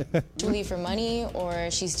conservative. For money, or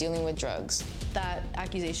she's dealing with drugs. That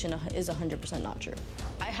accusation is 100% not true.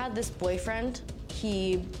 I had this boyfriend.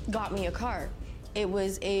 He got me a car. It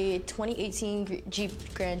was a 2018 Jeep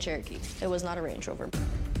Grand Cherokee. It was not a Range Rover.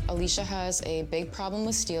 Alicia has a big problem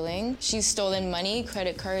with stealing. She's stolen money,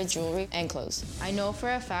 credit cards, jewelry, and clothes. I know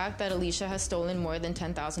for a fact that Alicia has stolen more than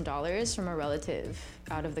 $10,000 from a relative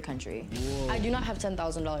out of the country. Whoa. I do not have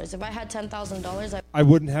 $10,000. If I had $10,000, I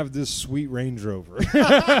wouldn't have this sweet Range Rover.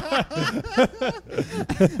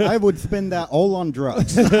 I would spend that all on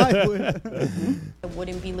drugs. I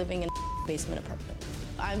wouldn't be living in a basement apartment.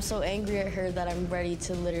 I'm so angry at her that I'm ready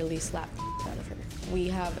to literally slap the out of her. We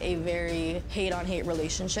have a very hate-on-hate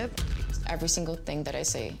relationship. Every single thing that I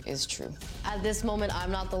say is true. At this moment,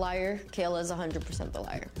 I'm not the liar. Kayla is 100% the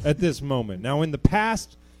liar. At this moment. Now, in the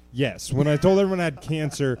past, yes. When I told everyone I had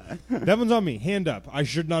cancer, that one's on me. Hand up. I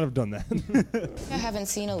should not have done that. I haven't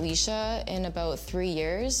seen Alicia in about 3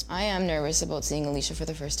 years. I am nervous about seeing Alicia for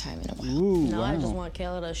the first time in a while. Ooh, no, wow. I just want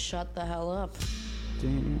Kayla to shut the hell up.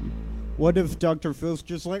 Damn. What if Dr. Phil's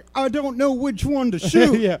just like, I don't know which one to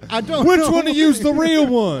shoot. Yeah. I don't Which know. one of you's the real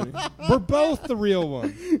one? We're both the real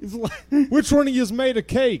one. It's like, Which one of you's made a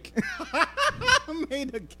cake? I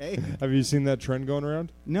made a cake. Have you seen that trend going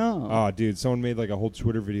around? No. Oh, dude, someone made like a whole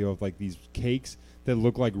Twitter video of like these cakes that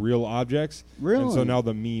look like real objects. Really? And so now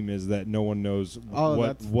the meme is that no one knows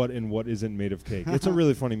what and what isn't made of cake. It's a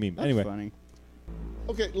really funny meme. That's Anyway. funny.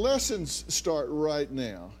 Okay, lessons start right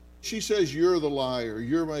now. She says you're the liar.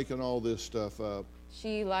 You're making all this stuff up.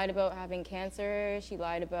 She lied about having cancer. She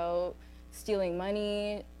lied about stealing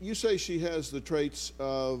money. You say she has the traits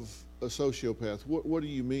of a sociopath. What do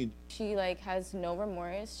you mean? She has no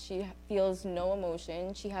remorse. She feels no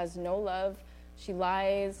emotion. She has no love. She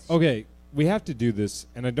lies. Okay, we have to do this,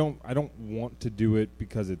 and I don't want to do it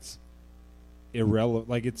because it's irrelevant.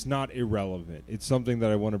 Like, it's not irrelevant. It's something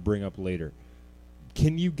that I want to bring up later.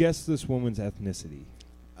 Can you guess this woman's ethnicity?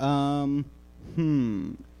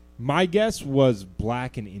 My guess was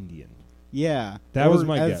black and Indian. Yeah. That was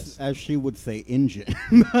my guess. As she would say, Indian.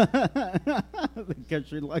 Because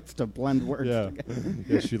she likes to blend words together.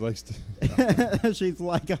 Yeah, she likes to. She's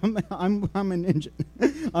like, I'm an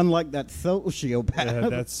Indian. Unlike that sociopath. Yeah,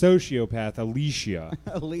 that sociopath, Alicia.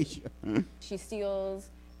 Alicia. She steals.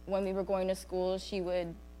 When we were going to school, she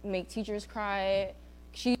would make teachers cry.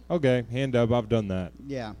 Okay, hand up. I've done that.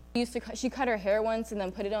 Yeah. She cut her hair once and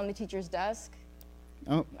then put it on the teacher's desk.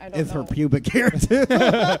 Oh, I don't it's know. her pubic hair too.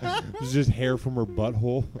 It's just hair from her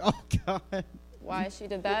butthole. Oh God. Why she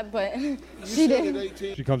did that, but You she said did. at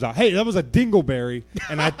 18 She comes out, hey, that was a dingleberry,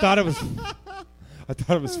 and I thought it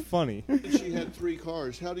was funny. she had 3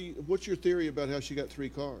 cars. What's your theory about how she got 3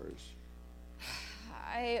 cars?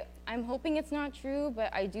 I'm hoping it's not true,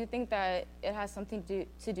 but I do think that it has something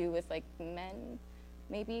to do with men,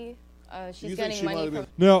 maybe. She's You think getting she might money have from.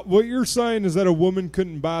 been- Now, what you're saying is that a woman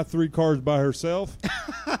couldn't buy 3 cars by herself?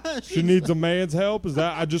 She needs a man's help? Is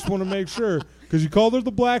that? I just want to make sure. Because you called her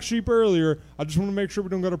the black sheep earlier. I just want to make sure we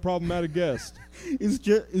don't got a problematic guest. It's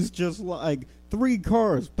just like 3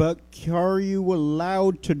 cars, but are you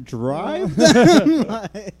allowed to drive them?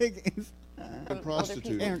 A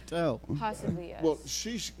prostitute. Can't tell. Possibly, yes. Well,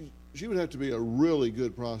 she would have to be a really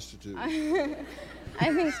good prostitute.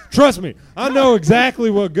 I think. Trust me, I know exactly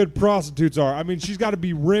what good prostitutes are. I mean, she's got to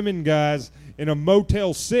be rimming guys in a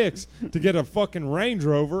Motel 6 to get a fucking Range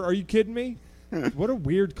Rover. Are you kidding me? What a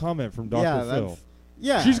weird comment from Dr. Phil.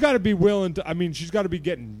 Yeah. She's got to be willing to, she's got to be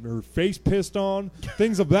getting her face pissed on,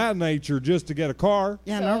 things of that nature just to get a car.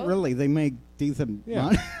 Yeah, So? not really. They make decent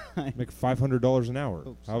money. Make $500 an hour.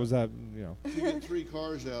 How was that, You get 3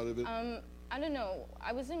 cars out of it. I don't know.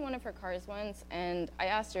 I was in one of her cars once, and I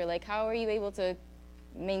asked her, how are you able to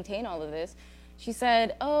maintain all of this? She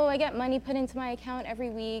said, oh, I get money put into my account every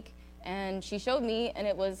week. And she showed me, and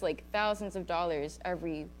it was thousands of dollars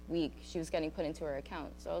every week she was getting put into her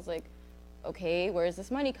account. So I was like, okay, where is this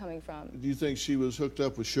money coming from? Do you think she was hooked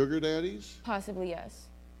up with sugar daddies? Possibly, yes.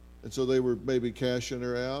 And so they were maybe cashing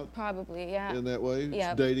her out Probably, yeah. in that way?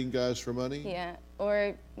 Yeah. Dating guys for money? Yeah,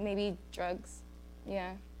 or maybe drugs.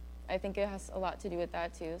 Yeah, I think it has a lot to do with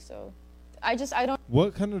that too. So, I don't.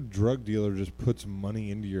 What kind of drug dealer just puts money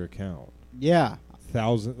into your account? Yeah.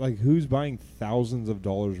 Who's buying thousands of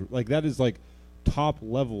dollars? That is top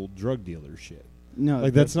level drug dealer shit. No.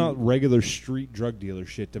 That's not regular street drug dealer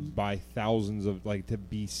shit to buy thousands of, to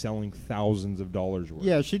be selling thousands of dollars worth.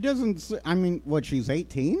 Yeah, she doesn't. She's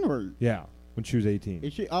 18 or? Yeah, when she was 18.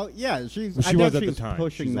 Is she? Oh, yeah, she's. Well, she I was guess at the she's time.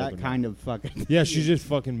 pushing She's that older now. kind of fucking. Yeah, she's just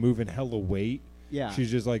fucking moving hella weight. Yeah.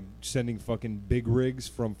 She's just like sending fucking big rigs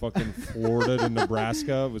from fucking Florida to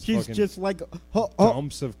Nebraska with She's fucking just like,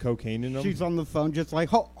 dumps of cocaine in them. she's on the phone just like,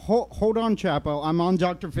 hold on, Chapo. I'm on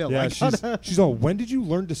Dr. Phil. Yeah, I gotta-" she's all, when did you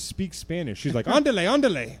learn to speak Spanish? She's like, andale,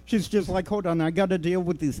 andale. She's just like, hold on, I got to deal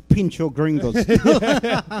with these pincho gringos.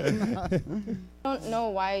 I don't know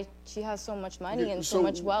why she has so much money Okay, and so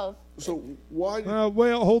much wealth. So why?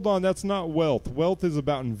 Well, hold on. That's not wealth. Wealth is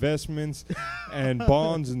about investments and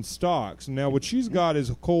bonds and stocks. Now, what she's got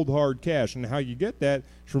is cold, hard cash. And how you get that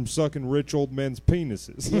is from sucking rich old men's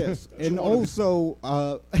penises. Yes, and also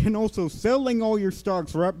selling all your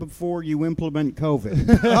stocks right before you implement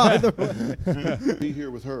COVID. Either way. Be here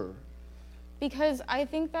with her. Because I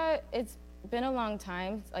think that it's been a long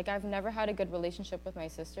time. Like, I've never had a good relationship with my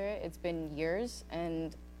sister. It's been years,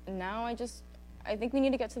 and now I think we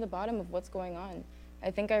need to get to the bottom of what's going on. I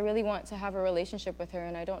think I really want to have a relationship with her,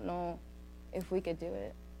 and I don't know if we could do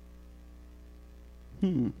it.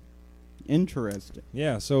 Interesting.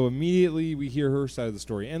 Yeah, so immediately we hear her side of the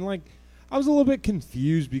story. And, like, I was a little bit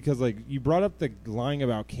confused because, like, you brought up the lying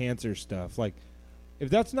about cancer stuff. Like, if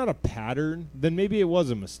that's not a pattern, then maybe it was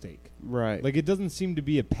a mistake. Right. Like, it doesn't seem to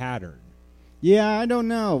be a pattern. Yeah, I don't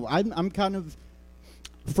know. I'm kind of,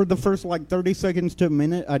 for the first like 30 seconds to a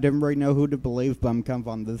minute, I didn't really know who to believe, but I'm kind of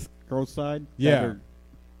on this girl's side. Yeah.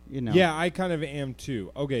 You know. Yeah, I kind of am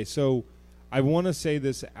too. Okay, so I want to say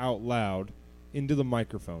this out loud into the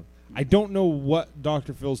microphone. I don't know what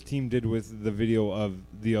Dr. Phil's team did with the video of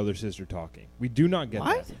the other sister talking. We do not get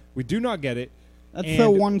What? that. We do not get it. That's And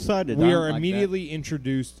so one-sided. I We don't are like immediately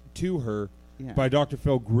introduced to her Yeah. by Dr.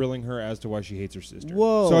 Phil grilling her as to why she hates her sister.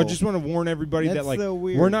 Whoa. So I just want to warn everybody That's that, like, so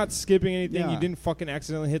weird. we're not skipping anything. Yeah. You didn't fucking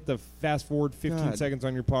accidentally hit the fast forward 15 God. seconds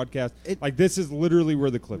on your podcast. It- This is literally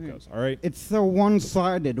where the clip goes, all right? It's so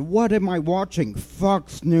one-sided. What am I watching?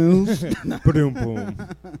 Fox News. Boom,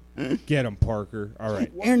 boom. Get him, Parker. All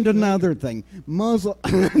right. And another thing, muzzle.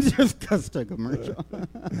 Just cussed a commercial.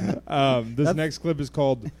 This next clip is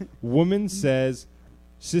called Woman Says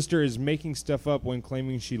Sister is Making Stuff Up When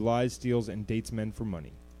Claiming She Lies, Steals, and Dates Men for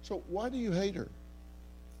Money. So why do you hate her?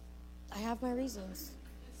 I have my reasons.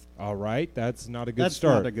 All right. That's not a good That's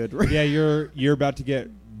start. not a good reason. Yeah, you're about to get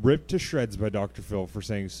ripped to shreds by Dr. Phil for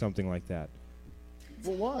saying something like that.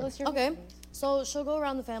 Well, why? What's your Okay, reason? so she'll go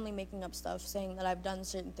around the family making up stuff, saying that I've done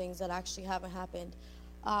certain things that actually haven't happened.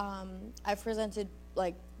 I've presented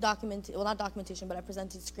like not documentation, but I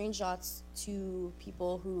presented screenshots to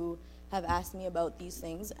people who have asked me about these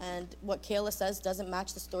things, and what Kayla says doesn't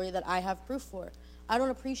match the story that I have proof for. I don't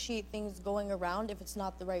appreciate things going around if it's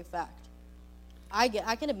not the right fact. I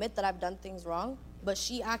can admit that I've done things wrong, but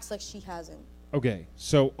she acts like she hasn't. Okay,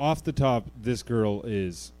 so off the top, this girl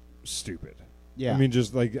is stupid. Yeah. I mean,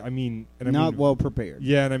 just like, I mean... And I Not mean, well prepared.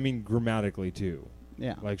 Yeah, and I mean grammatically, too.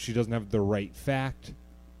 Yeah. Like, she doesn't have the right fact.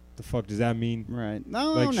 The fuck does that mean? Right.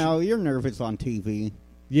 No, Like no, you're nervous on TV.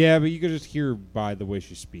 Yeah, but you could just hear by the way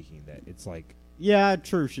she's speaking that it's like... Yeah,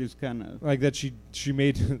 true. She's kind of. Like that she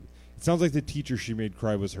made... It sounds like the teacher she made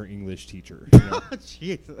cry was her English teacher. You know?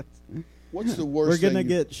 Jesus. What's the We're worst gonna thing?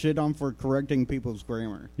 get shit on for correcting people's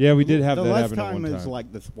grammar. Yeah, we did have the that last happen at time one is time.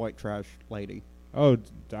 like this white trash lady. Oh,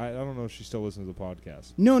 I don't know if she still listens to the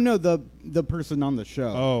podcast. No, the person on the show.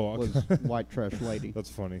 Oh, was okay. white trash lady. That's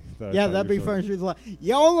funny. Yeah, that'd be funny. She's like,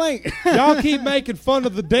 y'all ain't. Y'all keep making fun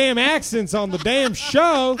of the damn accents on the damn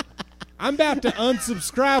show. I'm about to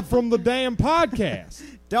unsubscribe from the damn podcast.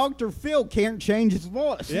 Dr. Phil can't change his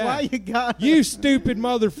voice. Yeah. Why you got You stupid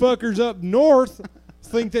motherfuckers up north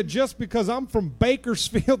think that just because I'm from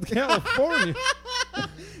Bakersfield, California,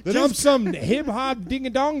 that I'm some hip-hop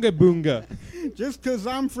ding-a-donga boonga. Just because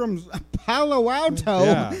I'm from Palo Alto,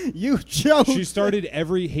 Yeah. you chose. She started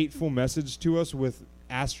every hateful message to us with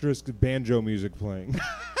asterisk banjo music playing.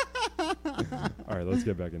 All right, let's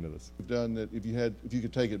get back into this. Done that if you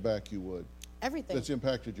could take it back, you would. Everything. That's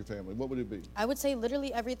impacted your family. What would it be? I would say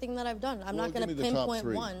literally everything that I've done. I'm Well, not going to give me the top pinpoint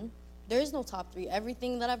three. one. There is no top three.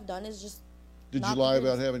 Everything that I've done is just. Did not you the lie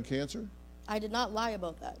truth. about having cancer? I did not lie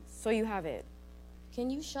about that. So you have it. Can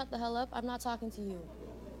you shut the hell up? I'm not talking to you.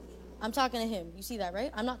 I'm talking to him. You see that,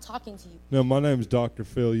 right? I'm not talking to you. No, my name's Dr.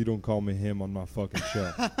 Phil. You don't call me him on my fucking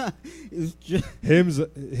show. It's just,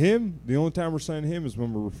 Him, the only time we're saying him is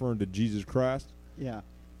when we're referring to Jesus Christ. yeah.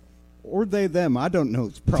 Or they, them. I don't know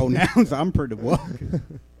its pronouns. I'm pretty woke.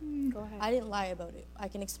 Go ahead. I didn't lie about it. I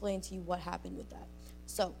can explain to you what happened with that.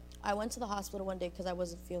 So I went to the hospital one day because I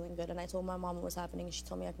wasn't feeling good, and I told my mom what was happening, and she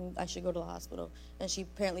told me I should go to the hospital. And she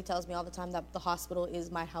apparently tells me all the time that the hospital is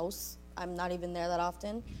my house. I'm not even there that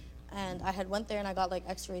often. And I had went there and I got like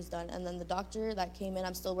x-rays done, and then the doctor that came in,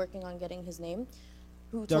 I'm still working on getting his name,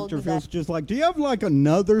 who told Dr. me Phil's that. just like, do you have like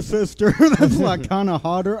another sister that's like kind of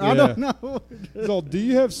hotter? I don't know. So, do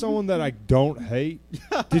you have someone that I don't hate?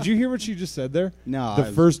 Did you hear what she just said there? No, The I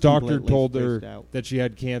was first doctor completely told spaced her out. that she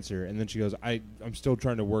had cancer, and then she goes, I'm still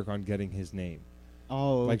trying to work on getting his name.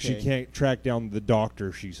 Oh, Like she okay. can't track down the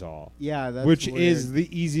doctor she saw. Yeah, that's which weird. is the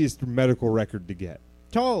easiest medical record to get.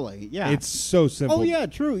 Totally, yeah. It's so simple. Oh, yeah,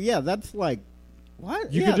 true. Yeah, that's like,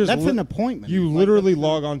 what? You yeah, could just that's li- an appointment. You Like, literally that's-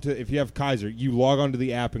 log on to, if you have Kaiser, you log onto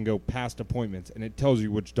the app and go past appointments, and it tells you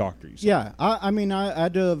which doctor you saw. Yeah, I mean, I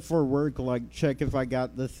had to, for work, like, check if I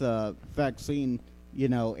got this vaccine, you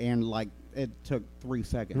know, and, like, it took 3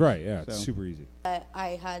 seconds. Right, yeah, it's So- super easy.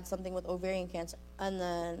 I had something with ovarian cancer. And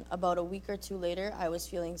then about a week or two later, I was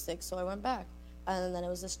feeling sick, so I went back. And then it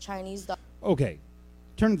was this Chinese doctor. Okay.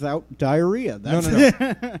 Turns out, diarrhea. That's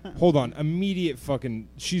No. Hold on. Immediate fucking,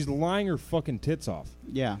 she's lying her fucking tits off.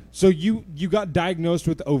 Yeah. So you got diagnosed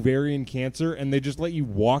with ovarian cancer, and they just let you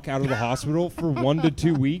walk out of the hospital for 1 to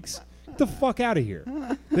 2 weeks? Get the fuck out of here.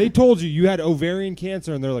 They told you had ovarian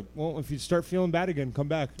cancer, and they're like, well, if you start feeling bad again, come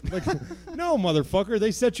back. Like, no, motherfucker.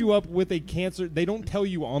 They set you up with a cancer. They don't tell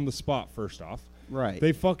you on the spot, first off. Right.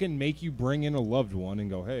 They fucking make you bring in a loved one and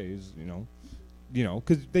go, hey, you know,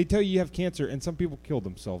 because they tell you have cancer, and some people kill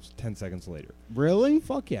themselves 10 seconds later. Really?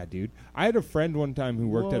 Fuck yeah, dude. I had a friend one time who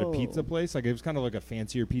worked at a Whoa. pizza place. Like, it was kind of like a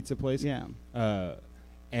fancier pizza place. Yeah.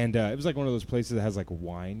 And it was like one of those places that has like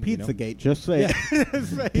wine. Pizzagate, just say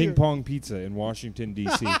it. Ping pong pizza in Washington,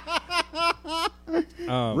 D.C.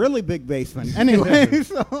 Really big basement. Anyway,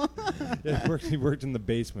 so Yeah, he worked in the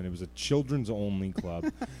basement. It was a children's only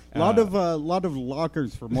club. lot of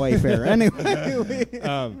lockers from Wayfair. Anyway,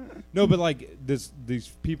 No, but like these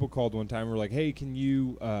people called one time and were like, hey, can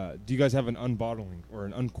you do you guys have an unbottling or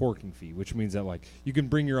an uncorking fee, which means that like you can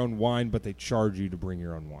bring your own wine, but they charge you to bring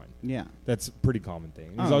your own wine. yeah. That's a pretty common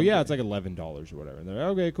thing. He's Oh, like, yeah, okay. it's like $11 or whatever. And they're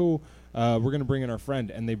like, okay, cool. We're gonna bring in our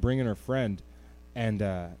friend, and they bring in our friend, and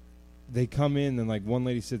they come in, and like one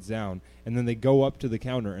lady sits down, and then they go up to the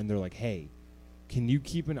counter, and they're like, hey, can you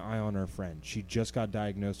keep an eye on our friend? She just got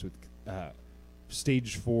diagnosed with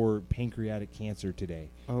stage 4 pancreatic cancer today,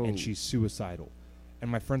 Oh. and she's suicidal. And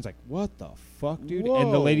my friend's like, what the fuck, dude?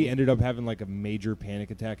 And the lady Whoa. ended up having like a major panic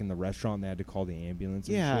attack in the restaurant, and they had to call the ambulance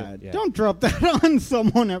and Yeah, shit. don't drop that on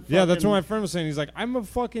someone at Yeah, that's fucking- what my friend was saying. He's like, I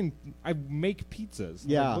make pizzas.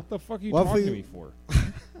 Yeah. Like, what the fuck are you Well, if talking to we- me for?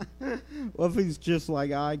 Well, if he's just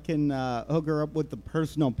like, I can hook her up with the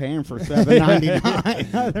personal pan for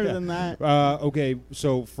 $7.99. Other than that, Okay,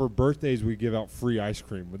 so for birthdays, we give out free ice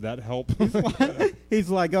cream. Would that help? he's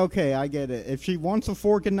like, okay, I get it. If she wants a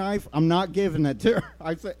fork and knife, I'm not giving it to her.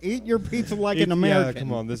 I said, eat your pizza like an American. Yeah,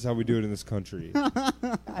 come on. This is how we do it in this country.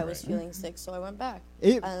 I was feeling sick, so I went back.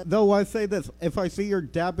 Though I say this, if I see her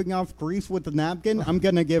dabbing off grease with a napkin, I'm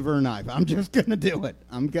going to give her a knife. I'm just going to do it.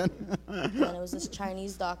 I'm going to. And it was this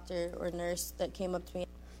Chinese doctor or nurse that came up to me.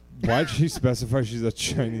 Why'd she specify she's a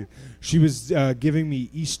Chinese? She was giving me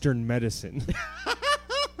Eastern medicine.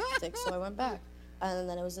 Sick, so I went back. And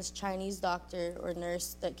then it was this Chinese doctor or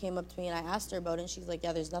nurse that came up to me, and I asked her about it, and she's like,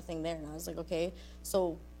 yeah, there's nothing there. And I was like, okay,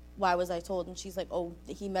 so why was I told? And she's like, oh,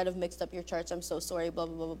 he might have mixed up your charts. I'm so sorry, blah,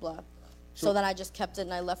 blah, blah, blah, blah. So then I just kept it,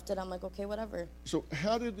 and I left it. I'm like, okay, whatever. So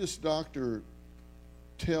how did this doctor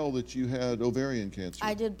tell that you had ovarian cancer?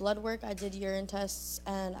 I did blood work, I did urine tests,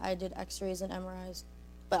 and I did x-rays and MRIs.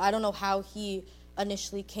 But I don't know how he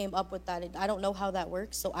initially came up with that. I don't know how that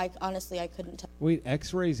works, so I honestly couldn't tell. Wait,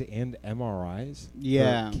 X-rays and MRIs?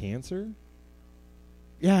 Yeah. For cancer?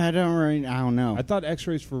 Yeah, I don't know. I thought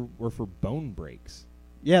X-rays were for bone breaks.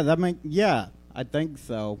 Yeah, I think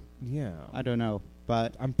so. Yeah. I don't know.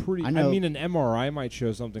 But I'm pretty. I I, know. mean, an MRI might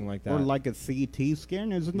show something like that. or like a CT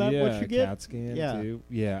scan, isn't that yeah, what you get? CAT scan Yeah. too.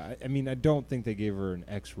 Yeah, I mean, I don't think they gave her an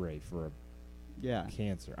X-ray for a Yeah.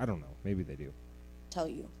 cancer. I don't know. Maybe they do. Tell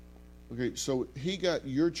you. Okay, so he got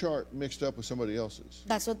your chart mixed up with somebody else's.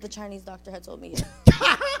 That's what the Chinese doctor had told me.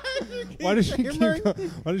 Why does she You're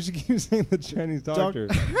Why does she keep saying the Chinese doctor?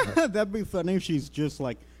 That'd be funny if she's just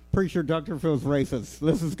like, pretty sure Dr. Phil's racist.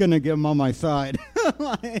 This is going to get him on my side.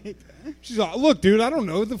 Like, She's like, look, dude, I don't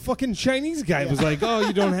know. The fucking Chinese guy was like, oh,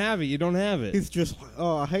 you don't have it. You don't have it. he's just like,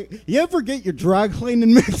 oh, hey, you ever get your dry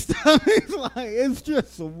cleaning mixed up? He's like, it's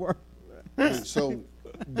just the worst. So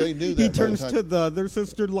they knew that. He by the turns time- to the other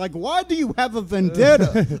sister like, why do you have a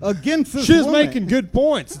vendetta against this She's woman? making good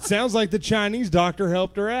points. It sounds like the Chinese doctor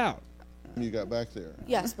helped her out. you got back there.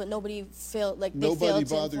 Yes, but nobody failed. Like they Nobody failed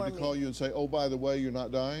to bothered inform to me. call you and say, "Oh, by the way, you're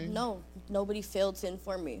not dying." No, nobody failed to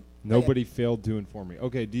inform me. Nobody failed to inform me.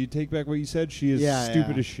 Okay, do you take back what you said? She is Yeah,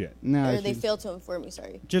 stupid yeah. as shit. No, Or they she's failed to inform me.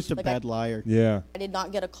 Sorry. just a Like, bad liar. Yeah. I did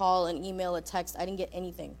not get a call, an email, a text. I didn't get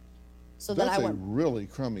anything. So then That's I a went. really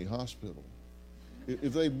crummy hospital.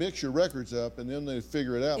 If they mix your records up and then they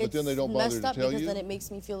figure it out, but then they don't bother messed to up tell because you. then it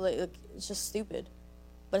makes me feel like it's just stupid.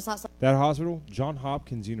 But it's not something That hospital, Johns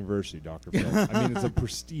Hopkins University, Dr. Phil. I mean, it's a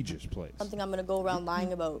prestigious place. I'm going to go around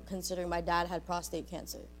lying about, considering my dad had prostate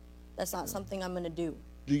cancer. That's not something I'm going to do.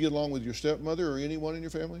 Do you get along with your stepmother or anyone in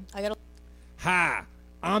your family? I got Hi,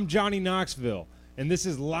 I'm Johnny Knoxville, and this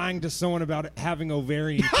is lying to someone about having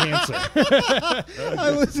ovarian cancer.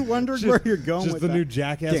 I was wondering where you're going Just with the that. new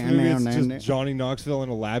Jackass Damn, movie. man, It's man. just Johnny Knoxville in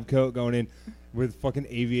a lab coat going in with fucking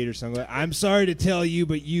aviator sunglasses. I'm sorry to tell you,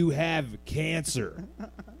 but you have cancer.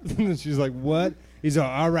 And she's like, what? He's like,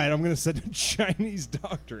 all right, I'm going to send a Chinese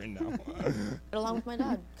doctor in now. get along with my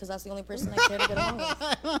dad because that's the only person I care to get along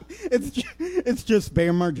with. It's just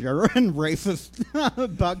Bam Margera and racist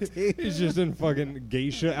buck teeth. He's just in fucking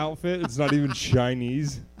geisha outfit. It's not even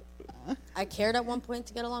Chinese. I cared at one point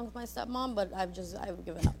to get along with my stepmom, but I've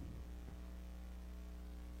given up.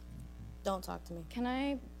 Don't talk to me. Can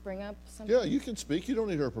I bring up something? Yeah, you can speak. You don't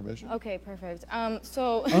need her permission. Okay, perfect.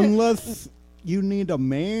 So Unless you need a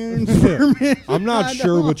man's permission. I'm not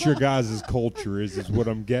sure what your guys' culture is what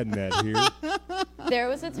I'm getting at here. there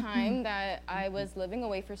was a time that I was living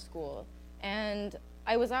away for school, and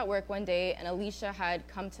I was at work one day, and Alicia had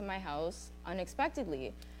come to my house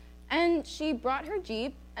unexpectedly. And she brought her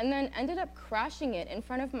Jeep and then ended up crashing it in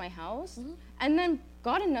front of my house, and then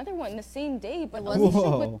got another one the same day. But Alicia would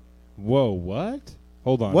Whoa. Whoa, what?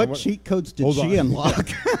 Hold on. What cheat codes did Hold she on. unlock?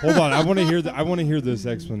 Hold on. I want to hear I want to hear this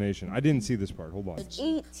explanation. I didn't see this part. Hold on.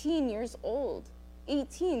 18 years old.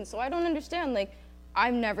 18. So I don't understand. Like,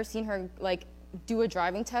 I've never seen her, like, do a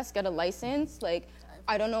driving test, get a license. Like,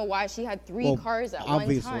 I don't know why she had three Well, cars at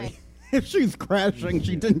obviously. one time. If she's crashing,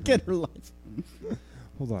 she didn't get her license.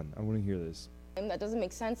 Hold on. I want to hear this. And that doesn't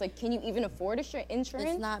make sense. Like, can you even afford insurance?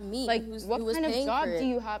 It's not me. Like, Who what was kind of paying job for it? do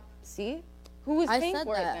you have? See? Who was I paying said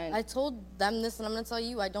for that. it then? I told them this, and I'm going to tell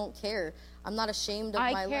you, I don't care. I'm not ashamed of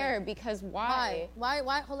my I care life. because why?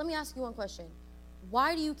 Why? Hold, let me ask you one question.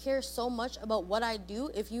 Why do you care so much about what I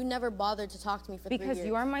do if you never bothered to talk to me for 3 years? Because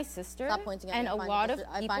you are my sister, Stop pointing at and me. a lot of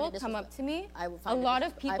people come up to me. I A lot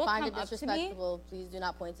of people find come it up to me. disrespectful. Please do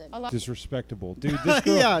not point at me. Disrespectable, dude. This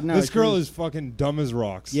girl, Yeah, no, this girl she's- is fucking dumb as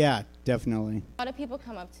rocks. Yeah, definitely. A lot of people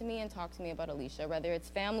come up to me and talk to me about Alicia, whether it's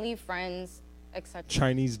family, friends, etc.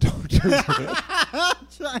 Chinese doctors.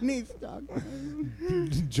 Chinese doctor.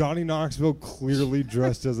 Johnny Knoxville clearly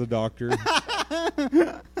dressed as a doctor.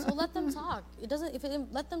 So let them talk.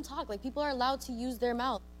 Let them talk. Like, people are allowed to use their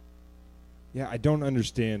mouth. Yeah, I don't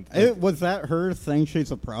understand. Was that her saying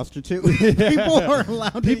she's a prostitute? People are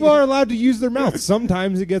allowed. People are allowed to use their mouth.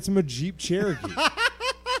 Sometimes it gets them a Jeep Cherokee.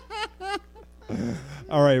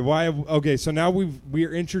 All right, why? Okay, so now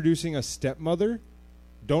we're introducing a stepmother.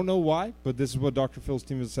 Don't know why, but this is what Dr. Phil's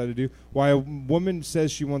team has decided to do. Why a woman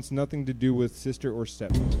says she wants nothing to do with sister or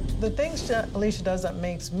stepmother. The things that Alicia does that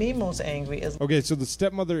makes me most angry is Okay, so the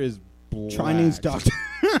stepmother is black. Chinese doctor.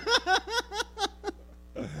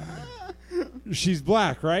 She's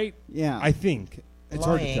black, right? Yeah. I think. It's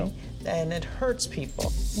hard to tell. lying, and it hurts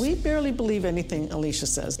people. We barely believe anything Alicia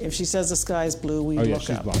says. If she says the sky is blue, we Oh, yeah, look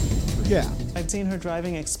she's up. black. Yeah. I've seen her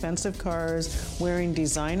driving expensive cars, wearing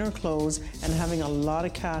designer clothes, and having a lot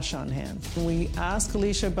of cash on hand. When we ask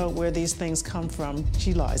Alicia about where these things come from,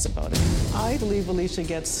 she lies about it. I believe Alicia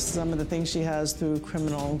gets some of the things she has through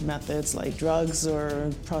criminal methods like drugs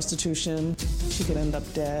or prostitution. She could end up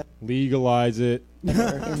dead Legalize it.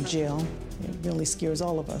 or in jail. It really scares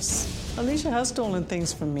all of us. Alicia has stolen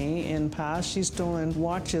things from me in past. She's stolen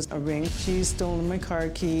watches, a ring. She's stolen my car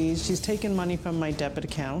keys. She's taken money from my debit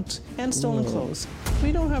account and stolen clothes.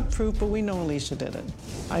 We don't have proof, but we know Alicia did it.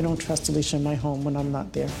 I don't trust Alicia in my home when I'm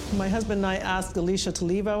not there. My husband and I asked Alicia to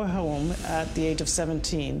leave our home at the age of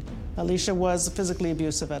 17. Alicia was physically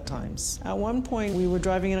abusive at times. At one point, we were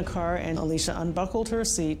driving in a car and Alicia unbuckled her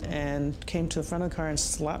seat and came to the front of the car and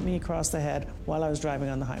slapped me across the head while I was driving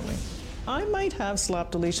on the highway. I might have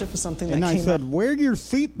slapped Alicia for something And that I came said, up. "Wear your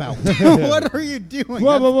seatbelt." What are you doing? Whoa,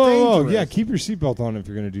 That's whoa, whoa, whoa. dangerous. Yeah, keep your seatbelt on if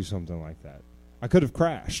you're going to do something like that. I could have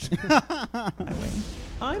crashed.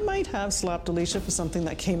 I might have slapped Alicia for something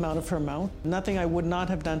that came out of her mouth. Nothing I would not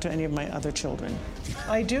have done to any of my other children.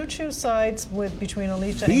 I do choose sides between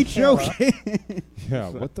Alicia Be and Kayla. joking. Yeah,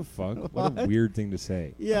 what the fuck? What a weird thing to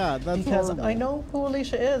say. Yeah, that's Because horrible. I know who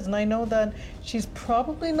Alicia is, and I know that she's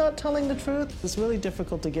probably not telling the truth. It's really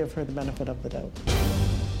difficult to give her the benefit of the doubt.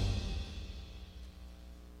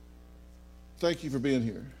 Thank you for being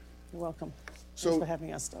here. You're welcome. So- Thanks for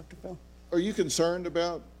having us, Dr. Phil. Are you concerned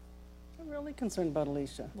about? I'm really concerned about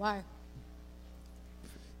Alicia. Why?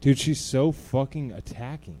 Dude, she's so fucking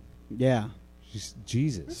attacking. Yeah.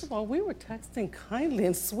 Jesus. First of all, we were texting kindly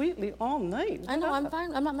and sweetly all night. I know, I'm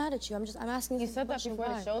fine. I'm not mad at you. I'm asking You some said that question before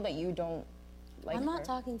the why. show that you don't like I'm not her.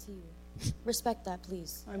 talking to you. Respect that,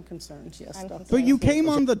 please. I'm concerned, yes, I'm Dr. But you came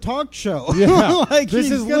on the talk show. Yeah. Like, This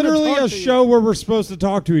she's is gonna literally talk a to you. show where we're supposed to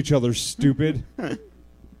talk to each other, stupid.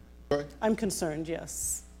 I'm concerned,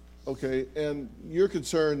 yes. Okay, and you're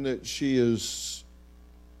concerned that she is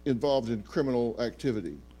involved in criminal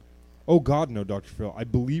activity. Oh, God, no, Dr. Phil. I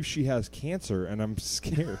believe she has cancer, and I'm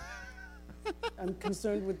scared. I'm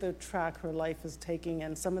concerned with the track her life is taking,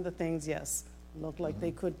 and some of the things, yes, look like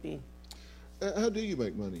they could be. How do you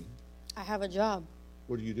make money? I have a job,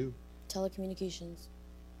 What do you do? telecommunications.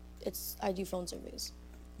 I do phone surveys.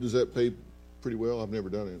 Does that pay pretty well? I've never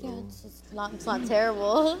done it. Yeah, it's not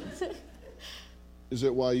terrible. Is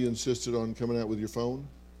that why you insisted on coming out with your phone?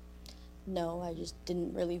 No, I just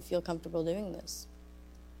didn't really feel comfortable doing this.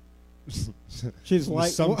 She's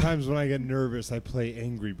like, Sometimes when I get nervous, I play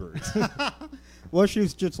Angry Birds. well,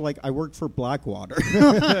 she's just like, I work for Blackwater.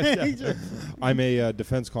 I'm a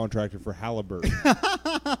defense contractor for Halliburton.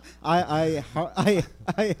 I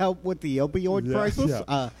help with the opioid crisis.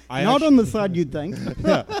 yeah. Not on the side you'd think.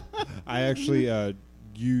 Yeah. I actually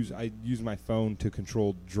use my phone to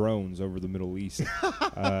control drones over the Middle East.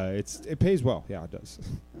 It pays well. Yeah, it does.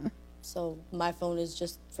 So my phone is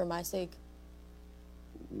just for my sake.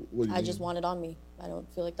 What do you I mean? just want it on me. I don't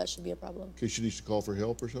feel like that should be a problem. In case she needs to call for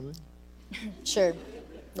help or something? Sure,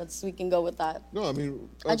 we can go with that. No, I mean...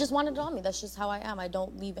 I just wanted it on me. That's just how I am. I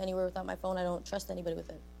don't leave anywhere without my phone. I don't trust anybody with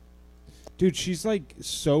it. Dude, she's like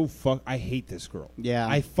so I hate this girl. Yeah.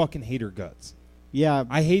 I fucking hate her guts. Yeah.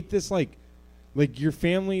 I hate this like your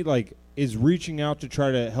family is reaching out to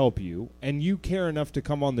try to help you, and you care enough to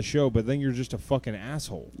come on the show, but then you're just a fucking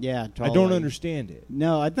asshole. Yeah, I don't totally. understand it.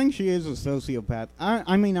 No, I think she is a sociopath.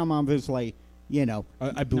 I mean, I'm obviously, I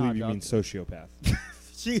believe not you mean doctor. sociopath.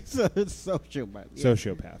 She's a sociopath. Yeah.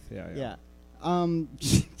 Sociopath. Yeah. Yeah.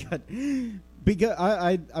 God. Because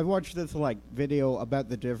I watched this video about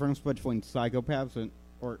the difference between psychopaths and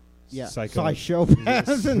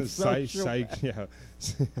sociopaths and sociopaths. Yeah.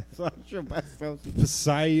 Sociopaths,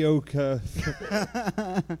 Psychopath.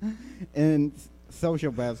 and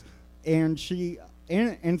sociopaths, and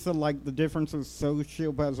so the difference is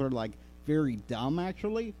sociopaths are very dumb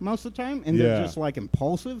actually most of the time, and they're just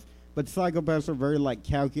impulsive. But psychopaths are very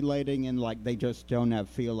calculating and they just don't have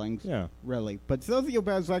feelings. Yeah. Really. But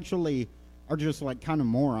sociopaths actually are just kind of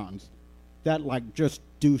morons that just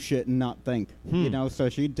do shit and not think. So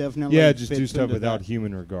she definitely Yeah, just do fits stuff into without that.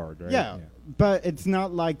 human regard, right? Yeah. But it's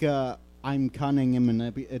not I'm cunning and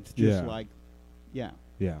manipulative. It's just Yeah.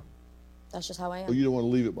 That's just how I am. Well, you don't want to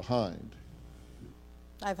leave it behind.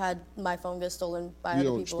 I've had my phone get stolen by You other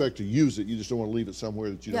don't people. expect to use it. You just don't want to leave it somewhere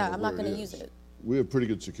that you don't know I'm not where going to is. use it. We have pretty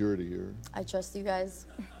good security here. I trust you guys.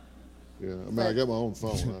 Yeah, I mean, I got my own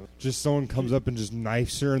phone. Just someone comes up and just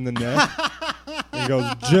knifes her in the neck. And he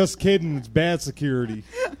goes, just kidding, it's bad security.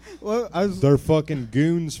 Well, They're fucking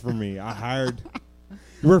goons for me. I hired.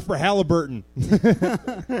 You work for Halliburton.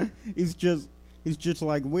 He's just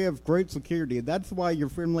we have great security. That's why your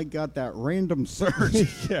family got that random search.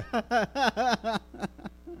 Yeah.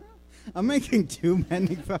 I'm making too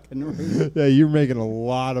many fucking reasons. Yeah, you're making a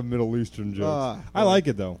lot of Middle Eastern jokes. I like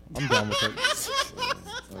it, though. I'm down with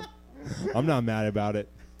it. I'm not mad about it.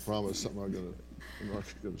 Promise something I'm not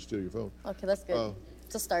going to steal your phone. Okay, that's good.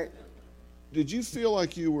 It's a start. Did you feel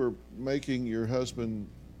like you were making your husband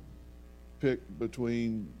pick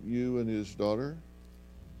between you and his daughter?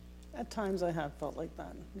 At times I have felt like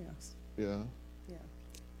that, yes. Yeah. Yeah.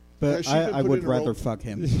 But Has she been I put would in a rather role- fuck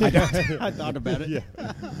him. I thought about it.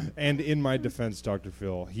 Yeah. And in my defense, Dr.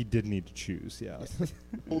 Phil, he did need to choose, yeah.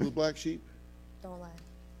 Hold the black sheep? Don't lie.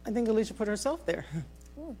 I think Alicia put herself there.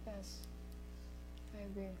 Yes. I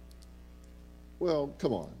agree. Well,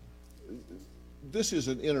 come on. This is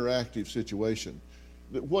an interactive situation.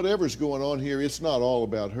 Whatever's going on here, it's not all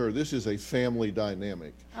about her. This is a family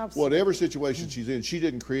dynamic. Absolutely. Whatever situation she's in, she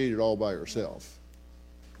didn't create it all by herself.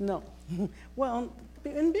 No. Well,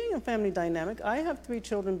 in being a family dynamic, I have 3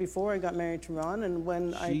 children before I got married to Ron, and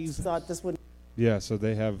when Jesus. I thought this would... Yeah, so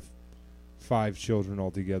they have 5 children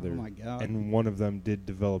altogether. Oh, my God. And one of them did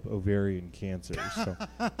develop ovarian cancer. So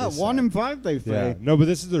this, 1 in 5, they say. yeah. No, but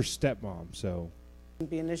this is their stepmom, so.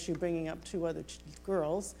 be an issue bringing up 2 other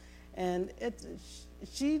girls, and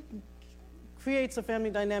she creates a family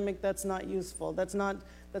dynamic that's not useful. That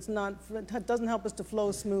doesn't help us to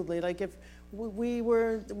flow smoothly. Like if we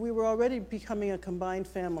were already becoming a combined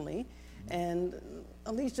family, and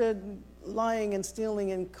Alicia lying and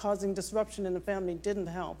stealing and causing disruption in the family didn't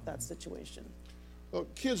help that situation. Well,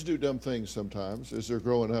 kids do dumb things sometimes as they're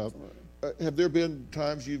growing up. Have there been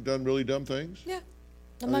times you've done really dumb things? Yeah.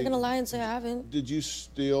 I'm not going to lie and say I haven't. Did you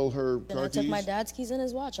steal her And car I took keys? my dad's keys and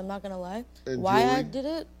his watch. I'm not going to lie. And Why I jewelry? did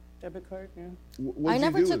it? Debit card, yeah. I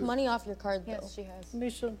never took money off your card, though. Yes, she has.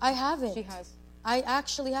 Alicia, I haven't. She has. I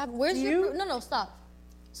actually have. Where's your proof? No, stop.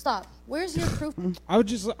 Stop. Where's your proof? I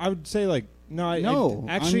would say like no. No,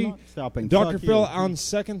 actually, I'm not stopping. Dr. Fuck Phil. you. On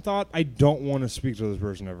second thought, I don't want to speak to this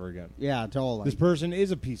person ever again. Yeah, totally. This person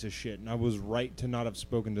is a piece of shit, and I was right to not have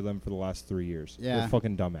spoken to them for the last 3 years. Yeah. They're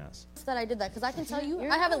fucking dumbass. That I did that because I can tell you, You're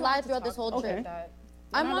I not haven't allowed lied to throughout this talk whole to her trip. like that.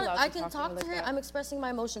 You're I'm not on. allowed I to can talk like to her. that. I'm expressing my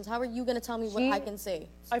emotions. How are you gonna tell me what I can say?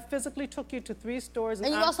 I physically took you to 3 stores and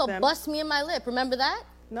And you asked also them. bust me in my lip. Remember that?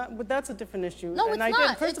 Not, but that's a different issue. No, and it's I not.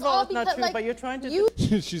 Did, first It's of all, all it's not because, true, like, but you're trying to. you.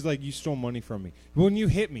 She's like, you stole money from me. When you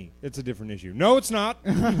hit me, it's a different issue. No, it's not.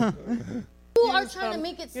 You are trying to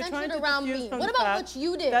make it You're trying centered to around diffuse me. from What the about fact what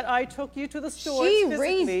you did? That I took you to the stores She physically.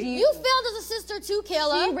 raised you. You failed as a sister too,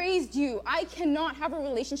 Kayla. She raised you. I cannot have a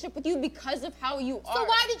relationship with you because of how you are. So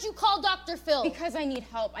why did you call Dr. Phil? Because I need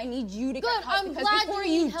help. I need you to Good, get help. I'm because glad before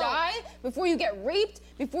you you need help. die, before you get raped,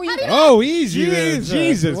 before you How do get you Oh, easy there. Jesus.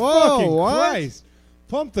 Jesus Whoa, fucking what? Christ.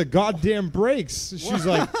 Pump the goddamn brakes. She's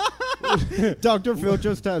like, Dr. Phil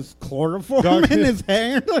just has chloroform Dr. in his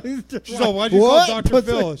hand. He's just she's like, like, why'd you what? call Dr.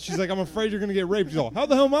 Phil? She's like, I'm afraid you're going to get raped. He's all, how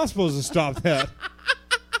the hell am I supposed to stop that?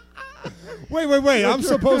 Wait. I'm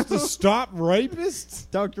supposed to stop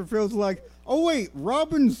rapists? Dr. Phil's like, oh wait,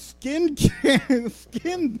 Robin's skin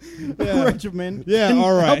regimen. Yeah, can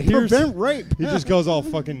all right. help prevent rape. He just goes all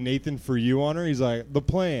fucking Nathan for you on her. He's like, the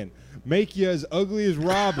plan, make you as ugly as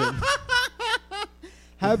Robin.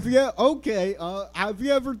 Have you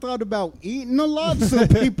ever thought about eating a lot so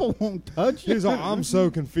people won't touch you? He's all, I'm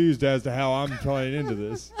so confused as to how I'm playing into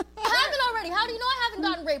this. I haven't already. How do you know I haven't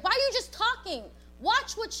gotten raped? Why are you just talking?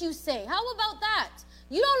 Watch what you say. How about that?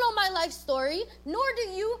 You don't know my life story, nor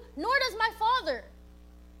do you, nor does my father.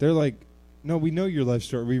 They're like, no, we know your life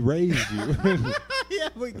story. We raised you. Yeah,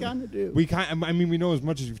 we kind of do. we know as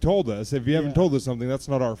much as you've told us. If you haven't told us something, that's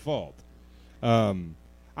not our fault.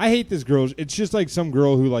 I hate this girl. It's just like some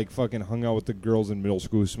girl who like fucking hung out with the girls in middle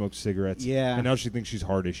school who smoked cigarettes. Yeah. And now she thinks she's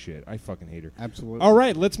hard as shit. I fucking hate her. Absolutely. All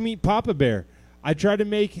right, let's meet Papa Bear. I try to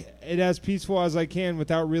make it as peaceful as I can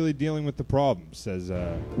without really dealing with the problems, says they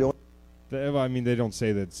don't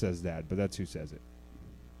say that it says that, but that's who says it.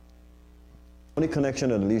 The only connection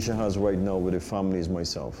that Alicia has right now with her family is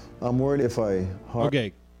myself. I'm worried if I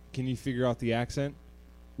Okay, can you figure out the accent?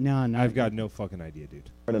 No. I've got no fucking idea, dude.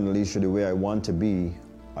 harden Alicia the way I want to be,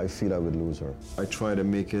 I feel I would lose her. I try to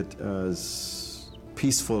make it as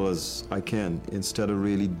peaceful as I can instead of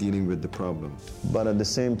really dealing with the problem. But at the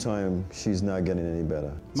same time, she's not getting any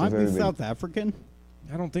better. It's a Might very be big- South African.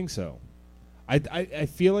 I don't think so. I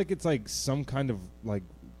feel like it's like some kind of like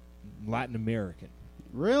Latin American.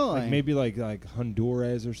 Really? Like maybe like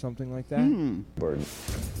Honduras or something like that. burden.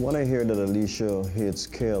 When I hear that Alicia hates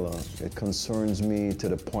Kayla, it concerns me to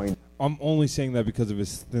the point I'm only saying that because of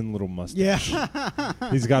his thin little mustache. Yeah.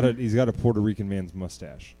 he's got a Puerto Rican man's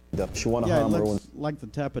mustache. that she want to Yeah, he harm her own. looks like the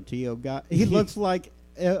Tapatio guy. He looks like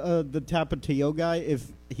the Tapatio guy if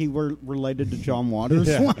he were related to John Waters.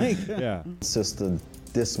 Yeah. Like, Yeah. Sister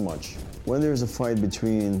this much. When there's a fight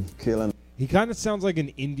between Kayla and He kind of sounds like an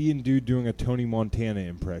Indian dude doing a Tony Montana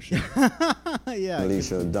impression. yeah.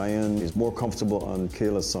 Alicia, Diane is more comfortable on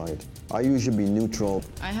Kayla's side. I usually be neutral.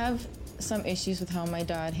 I have some issues with how my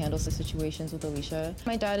dad handles the situations with Alicia.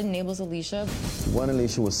 My dad enables Alicia. When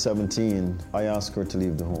Alicia was 17, I asked her to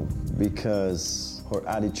leave the home because her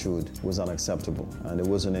attitude was unacceptable and there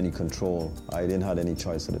wasn't any control. I didn't have any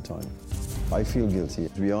choice at the time. I feel guilty.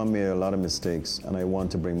 We all made a lot of mistakes and I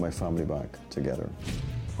want to bring my family back together.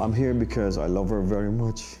 I'm here because I love her very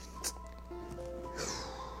much.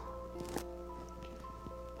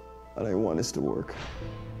 And I want this to work.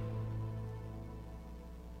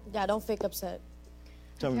 Yeah, don't fake upset.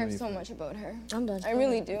 I care so much about her. I'm done. I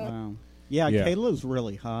really do. Wow. Yeah, Yeah. Kayla's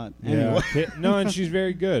really hot. Yeah. Anyway. No, and she's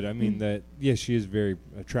very good. I mean, she is very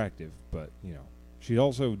attractive, but she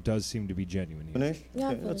also does seem to be genuine. Here. Finish? Yeah,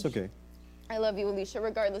 Okay, that's finish. okay. I love you, Alicia,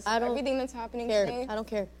 regardless I of don't everything that's happening Care. today. I don't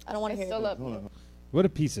care. I don't want I to hear still it. love you. What a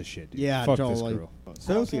piece of shit, dude. Yeah, Fuck totally. this girl.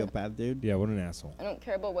 Sociopath, dude. Yeah, what an asshole. I don't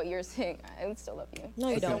care about what you're saying. I still love you. No,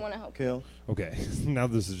 you I still don't. want to help. Kale? Okay, now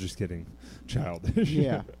this is just getting childish.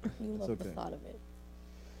 Yeah. You love the okay. thought of it.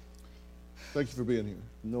 Thank you for being here.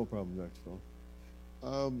 No problem, Dr.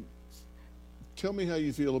 Phil. Tell me how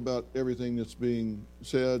you feel about everything that's being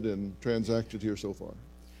said and transacted here so far.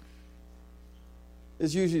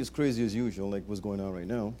 It's usually as crazy as usual, like what's going on right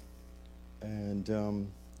now. And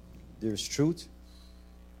there's truth,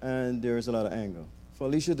 and there's a lot of anger. For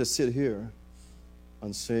Alicia to sit here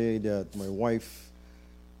and say that my wife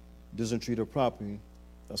doesn't treat her properly,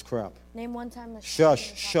 that's crap. Name one time that.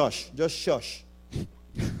 Shush, shush, just shush.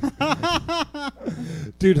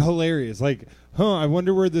 Dude, hilarious. Like, I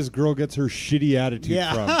wonder where this girl gets her shitty attitude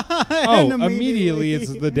from. Oh, And immediately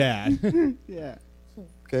it's the dad. Yeah.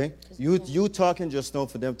 Okay, you talking just now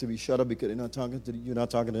for them to be shut up because you're not talking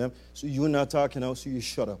to them. So you're not talking now, so you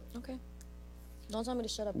shut up. Okay. Don't tell me to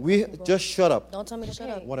shut up. We just shut up. Don't tell me to shut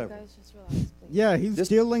up. Whatever. Guys, just relax, please. Yeah, he's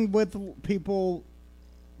dealing with people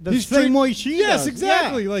the He's same treat- way she Yes, does.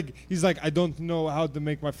 exactly. Yeah. Like, he's like, I don't know how to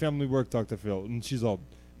make my family work, Dr. Phil. And she's all,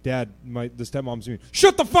 Dad, the stepmom's me.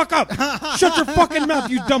 Shut the fuck up! Shut your fucking mouth,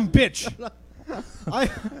 you dumb bitch!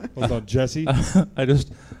 Hold on, Jesse. I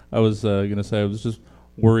was gonna say I was just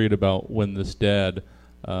worried about when this dad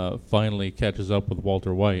finally catches up with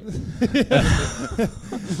Walter White.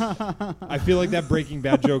 I feel like that Breaking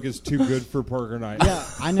Bad joke is too good for Parker and I. Yeah,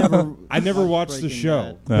 I never watched the Breaking show,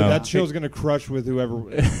 Bad. but No. that show's gonna crush with whoever.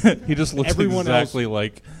 He just looks Everyone exactly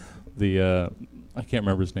like the I can't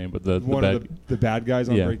remember his name, but the One bad. of the bad guys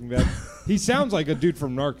on Yeah. Breaking Bad. He sounds like a dude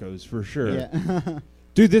from Narcos for sure. Yeah.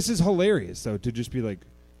 Dude, this is hilarious though to just be like,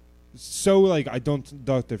 so like I don't,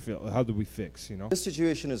 Dr. Phil. How do we fix? You know? This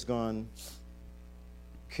situation has gone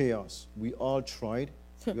chaos. We all tried.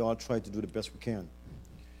 We all tried to do the best we can.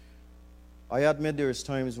 I admit there's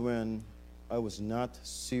times when I was not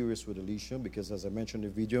serious with Alicia because, as I mentioned in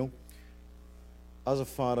the video, as a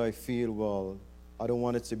father, I feel, well, I don't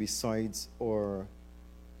want it to be sides or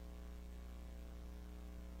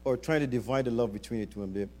trying to divide the love between the two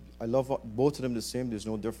of them. I love both of them the same. There's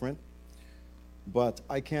no different. But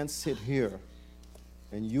I can't sit here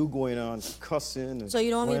and you going on cussing. And So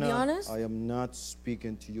you don't want me to going be on. honest? I am not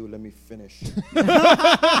speaking to you. Let me finish.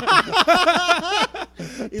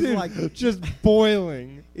 He's like, Just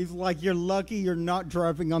boiling. he's like, you're lucky you're not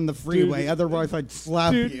driving on the freeway. Dude. Otherwise, I'd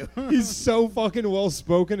slap Dude, you. he's so fucking well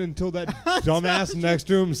spoken until that dumbass next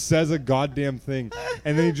to him says a goddamn thing,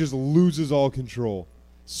 and then he just loses all control.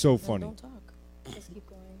 So No, funny. don't talk. Just keep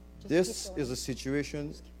going. Just This keep going. is a situation.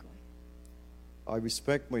 Just keep going. I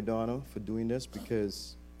respect my daughter for doing this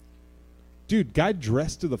because Dude, guy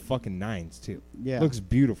dressed to the fucking nines too. Yeah. Looks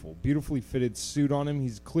beautiful. Beautifully fitted suit on him.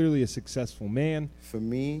 He's clearly a successful man. for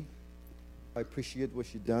me, I appreciate what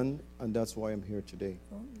she done, and that's why I'm here today.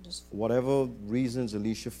 Well, just Whatever reasons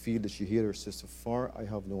Alicia feel that she hit her sister for, I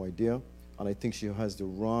have no idea. And I think she has the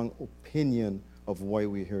wrong opinion of why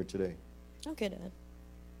we're here today. okay, Dad.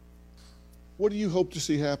 What do you hope to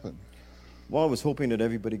see happen? Well, I was hoping that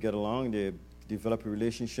everybody get along, they develop a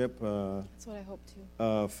relationship, That's what I hope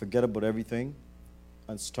too. forget about everything,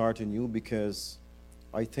 and start anew because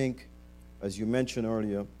I think, as you mentioned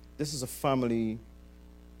earlier, this is a family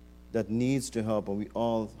that needs to help, and we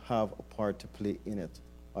all have a part to play in it.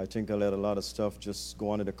 I think I let a lot of stuff just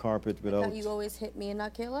go under the carpet without. That you always hit me and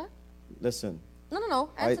not Kayla? Listen, No.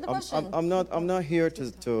 Answer the question. I'm not here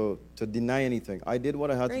to deny anything. I did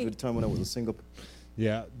what I had to do at the time when I was a single.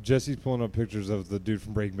 Yeah, Jesse's pulling up pictures of the dude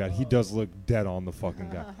from Breaking Bad. He does look dead on the fucking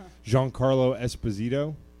guy. Giancarlo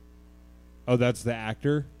Esposito. Oh, that's the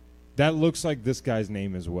actor. That looks like this guy's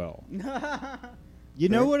name as well. You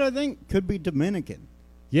know what I think? Could be Dominican.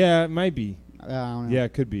 Yeah, it might be. I don't know. Yeah,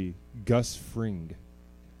 it could be. Gus Fring.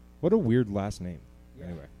 What a weird last name.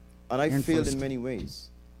 Anyway. And I And failed first. in many ways.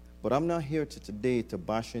 But I'm not here today to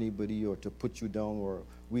bash anybody or to put you down or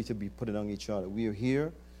we to be putting on each other. We are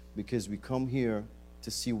here because we come here to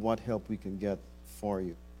see what help we can get for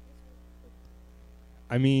you.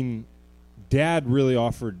 I mean, Dad really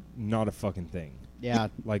offered not a fucking thing. Yeah.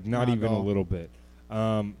 Like, not Not even at a all. little bit.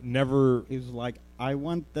 Never. He's like, I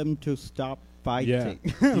want them to stop Yeah. fighting.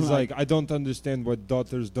 He's like, I don't understand why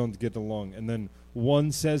daughters don't get along. And then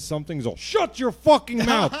one says something, he's all, shut your fucking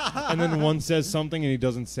mouth. And then one says something and he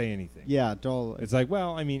doesn't say anything. Yeah, totally. It's like,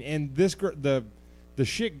 well, I mean, and this girl, the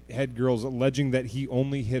shithead girl's alleging that he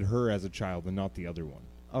only hit her as a child and not the other one.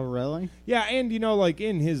 Oh, really? Yeah, and, you know, like,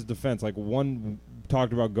 in his defense, like, one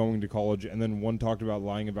talked about going to college and then one talked about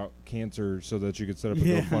lying about cancer so that you could set up a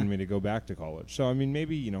Yeah. GoFundMe to go back to college. So, I mean,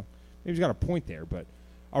 maybe, you know, maybe he's got a point there. But,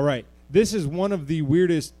 all right, this is one of the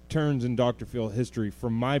weirdest turns in Dr. Phil history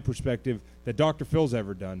from my perspective that Dr. Phil's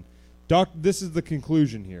ever done. This is the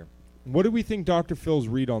conclusion here. What do we think Dr. Phil's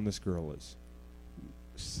read on this girl is?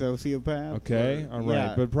 Sociopath. Okay, or- all right,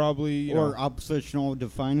 yeah. but probably, you or know, oppositional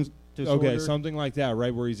defiance disorder. okay, something like that,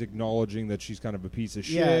 right, where he's acknowledging that she's kind of a piece of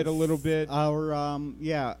Yeah, shit a little bit. Or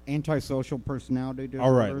antisocial personality disorder.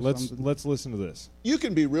 All right, or let's something. listen to this. You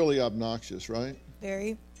can be really obnoxious, right?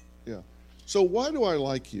 Very. Yeah. So why do I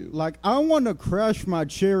like you? Like, I want to crash my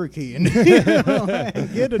Cherokee and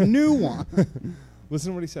get a new one. Listen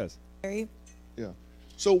to what he says. Very. Yeah.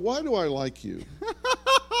 So why do I like you?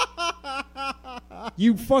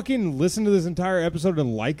 You fucking listen to this entire episode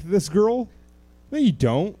and like this girl? No, you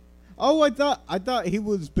don't. Oh, I thought he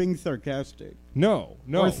was being sarcastic. No.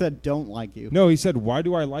 Or said don't like you. No, he said, why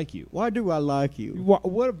do I like you? Why do I like you?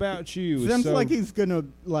 What about you? Sounds like he's gonna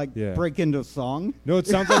break into song. No, it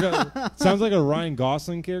sounds like a Ryan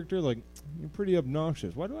Gosling character. Like, you're pretty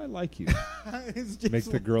obnoxious. Why do I like you? Make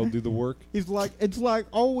the girl do the work. He's like, it's like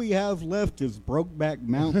all we have left is Brokeback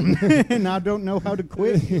Mountain, and I don't know how to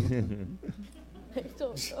quit. I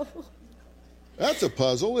don't know. That's a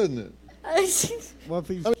puzzle, isn't it? Well, if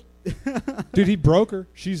he's Dude, he broke her.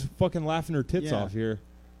 She's fucking laughing her tits Yeah. off here.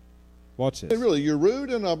 Watch Hey, this. really, you're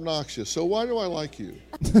rude and obnoxious. So why do I like you?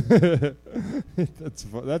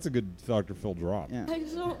 That's a good Dr. Phil drop. yeah. I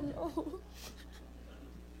don't know.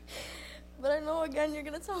 But I know again you're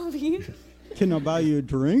gonna tell me. Can I buy you a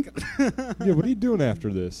drink? Yeah, what are you doing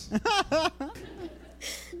after this? No,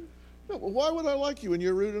 well, why would I like you when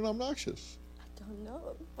you're rude and obnoxious? I don't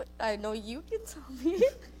know, but I know you can tell me.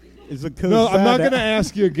 Is it No, I'm not going to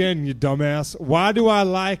ask you again, you dumbass. Why do I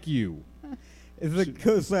like you? Is it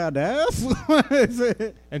because that ass? What is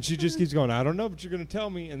it? And she just keeps going, I don't know, but you're going to tell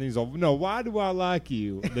me. And then he's all, no, why do I like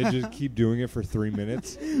you? And they just keep doing it for 3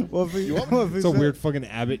 minutes. Well, if he, It's a weird fucking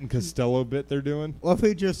Abbott and Costello bit they're doing. Well, if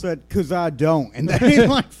he just said, because I don't, and then he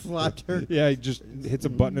slapped her. Yeah, he just hits a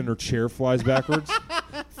button and her chair flies backwards,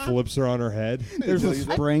 flips her on her head. There's a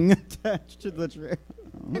spring attached to the chair.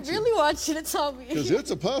 I really want you to tell me. Because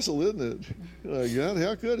it's a puzzle, isn't it? God,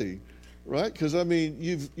 how could he? Right? Because, I mean,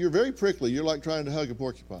 you're very prickly. You're like trying to hug a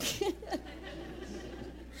porcupine.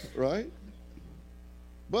 Right?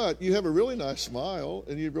 But you have a really nice smile,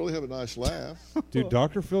 and you really have a nice laugh. Dude,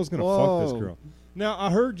 Dr. Phil's going to fuck this girl. Now,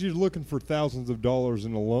 I heard you're looking for thousands of dollars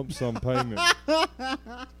in a lump sum payment.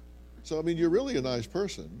 So, I mean, you're really a nice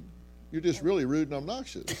person. You're just really rude and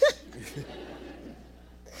obnoxious.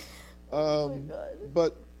 Oh my God.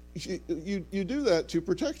 But you do that to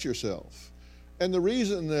protect yourself. And the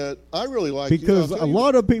reason that I really like because you... a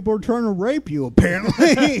lot of people are trying to rape you,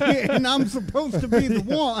 apparently, and I'm supposed to be the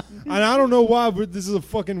one. And I don't know why, but this is a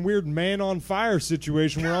fucking weird man on fire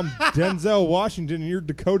situation where I'm Denzel Washington and you're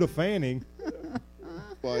Dakota Fanning.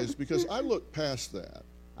 Is because I look past that.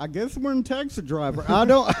 I guess we're in Taxi Driver. I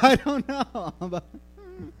don't know.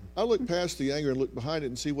 I look past the anger and look behind it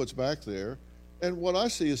and see what's back there. And what I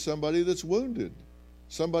see is somebody that's wounded,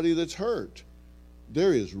 somebody that's hurt.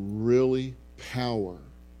 There is really power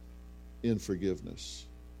in forgiveness.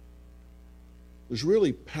 There's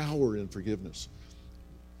really power in forgiveness.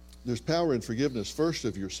 There's power in forgiveness first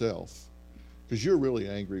of yourself, because you're really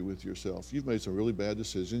angry with yourself. You've made some really bad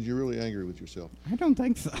decisions. You're really angry with yourself. I don't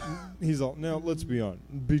think so. He's all, now let's be honest.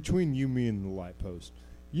 Between you, me, and the light post,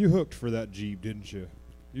 you hooked for that Jeep, didn't you?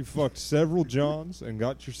 You fucked several Johns and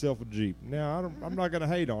got yourself a Jeep. Now, I'm not going to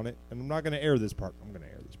hate on it, and I'm not going to air this part. I'm going to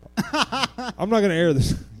air this part. I'm not going to air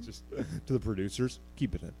this just to the producers.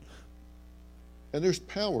 Keep it in. And there's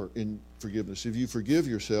power in forgiveness. If you forgive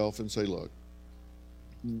yourself and say, look,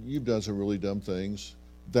 you've done some really dumb things.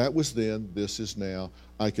 That was then, this is now.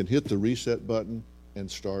 I can hit the reset button and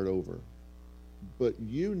start over. But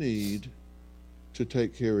you need to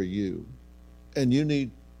take care of you. And you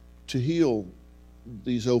need to heal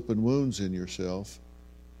these open wounds in yourself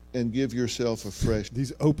and give yourself a fresh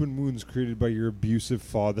These open wounds created by your abusive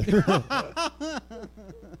father.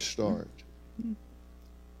 start.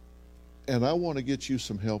 And I want to get you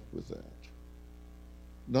some help with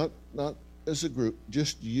that. Not as a group,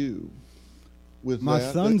 just you. With My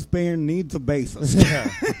that, son's band needs a bassist.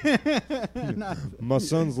 My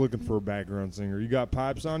son's looking for a background singer. You got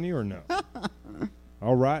pipes on you or no?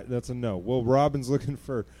 All right, that's a no. Well, Robin's looking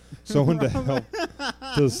for someone to help.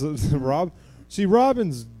 Rob, see,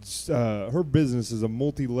 Robin's her business is a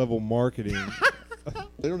multi-level marketing.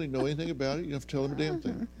 They don't even know anything about it. You don't have to tell them a damn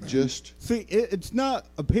thing. Just See, it's not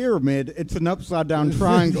a pyramid. It's an upside-down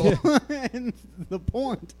triangle. And the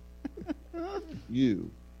point. you.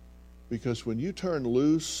 Because when you turn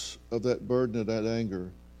loose of that burden of that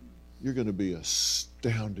anger, you're going to be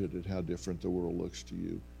astounded at how different the world looks to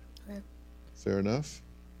you. Okay. Fair enough?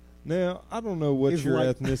 Now, I don't know what He's your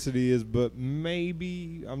like- ethnicity is, but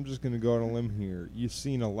maybe, I'm just going to go on a limb here, you've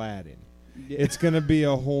seen Aladdin. It's going to be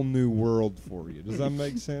a whole new world for you. Does that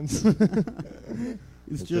make sense? It's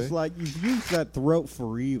Okay. just like you've used that throat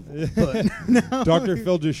for evil. But no. Dr.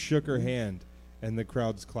 Phil just shook her hand, and the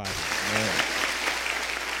crowd's clapping.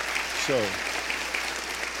 So,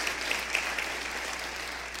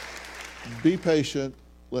 be patient.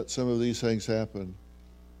 Let some of these things happen.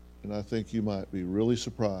 And I think you might be really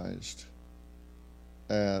surprised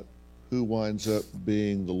at who winds up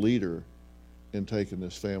being the leader in taking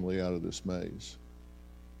this family out of this maze.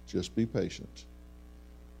 Just be patient.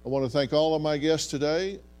 I want to thank all of my guests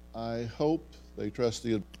today. I hope they trust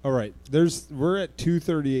the... All right, we're at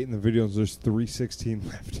 2:38 in the videos. There's 3:16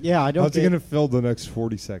 left. Yeah, I don't How's it going to fill the next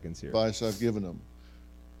 40 seconds here? advice I've given them.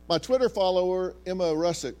 My Twitter follower, Emma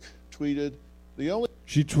Russick, tweeted, the only...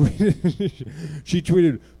 She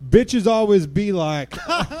tweeted, bitches always be like.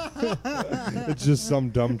 It's just some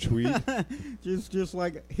dumb tweet. Just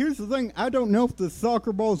like, here's the thing, I don't know if the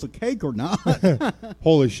soccer ball's a cake or not.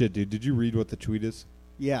 Holy shit, dude. Did you read what the tweet is?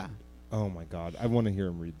 Yeah. Oh, my God. I want to hear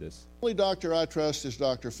him read this. The only doctor I trust is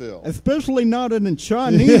Dr. Phil. Especially not a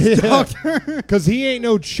Chinese doctor. Because he ain't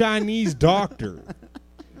no Chinese doctor.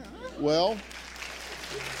 Well...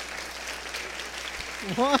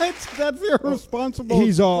 What? That's irresponsible.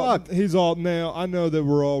 He's fuck. all, now, I know that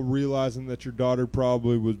we're all realizing that your daughter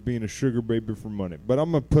probably was being a sugar baby for money, but I'm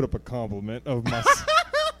going to put up a compliment of my...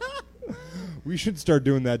 We should start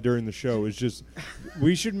doing that during the show. It's just,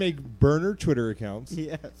 we should make burner Twitter accounts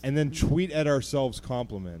and then tweet at ourselves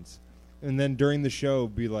compliments. And then during the show,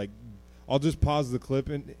 be like, I'll just pause the clip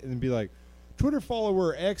and be like, Twitter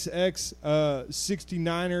follower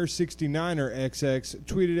XX69er69er XX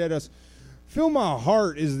tweeted at us, Fill My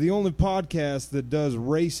Heart is the only podcast that does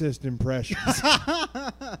racist impressions.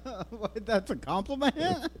 What, that's a compliment?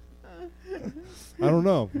 I don't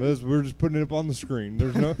know. We're just putting it up on the screen.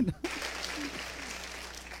 There's no...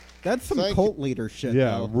 That's some Thank cult leader shit,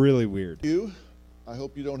 Yeah, though. really weird. I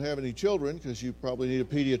hope you don't have any children because you probably need a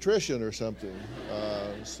pediatrician or something.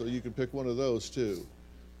 So you can pick one of those too.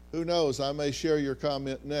 Who knows? I may share your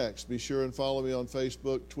comment next. Be sure and follow me on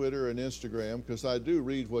Facebook, Twitter, and Instagram because I do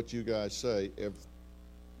read what you guys say.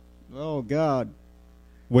 Oh, God.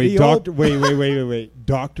 Wait, wait.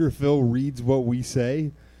 Dr. Phil reads what we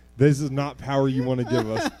say? This is not power you want to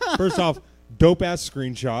give us. First off, dope-ass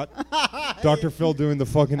screenshot. Dr. Phil doing the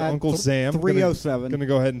fucking Uncle Sam. 307. Gonna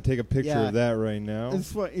go ahead and take a picture of that right now.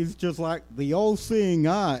 It's just like the all-seeing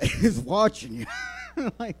eye is watching you.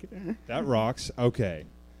 Like, that rocks. Okay.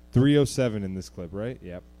 307 in this clip, right?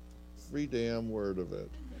 Yep. Every damn word of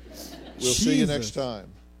it. We'll see you next time.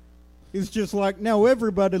 It's just like, now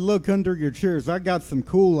everybody look under your chairs. I got some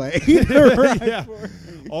Kool-Aid. Yeah.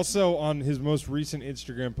 Also, on his most recent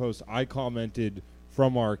Instagram post, I commented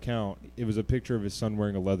from our account, it was a picture of his son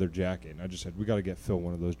wearing a leather jacket. And I just said, we got to get Phil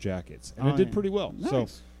one of those jackets. And it did pretty well.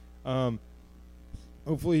 Nice. So,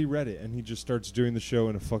 hopefully he read it and he just starts doing the show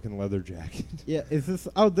in a fucking leather jacket. Yeah,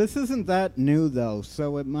 this isn't that new, though.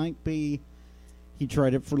 So it might be he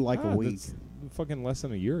tried it for like a week. Fucking less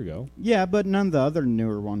than a year ago. Yeah, but none of the other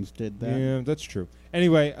newer ones did that. Yeah, that's true.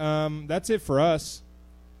 Anyway, that's it for us.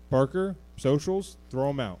 Parker, socials, throw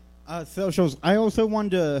them out. Socials. I also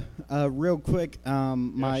wanted to, real quick,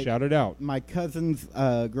 shout it out. My cousin's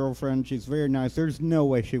girlfriend, she's very nice. There's no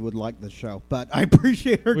way she would like the show, but I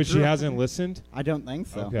appreciate her. Which she hasn't listened? I don't think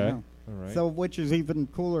so. Okay. No. All right. So, which is even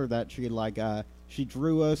cooler that she, she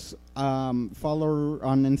drew us. Follow her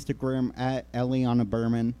on Instagram at Eliana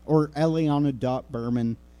Berman, or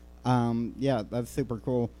Eliana.Berman. Yeah, that's super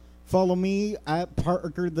cool. Follow me at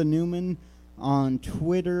Parker the Newman on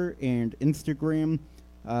Twitter and Instagram.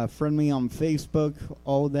 Friend me on Facebook,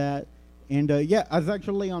 all that. And, yeah, I was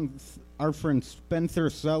actually on our friend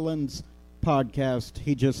Spencer Sellen's podcast.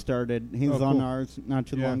 He just started. He was on ours not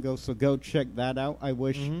too long ago, so go check that out. I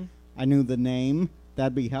wish I knew the name.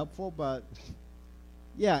 That'd be helpful, but...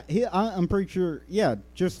 Yeah, I'm pretty sure. Yeah,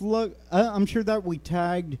 just look. I'm sure that we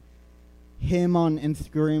tagged him on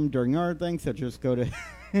Instagram during our thing, so just go to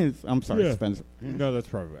his. I'm sorry, Spencer. No, that's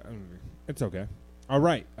probably. It's okay. All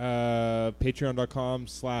right.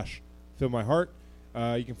 Patreon.com/FillMyHeart.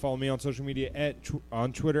 You can follow me on social media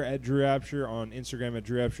on Twitter at Drew Apsher, on Instagram at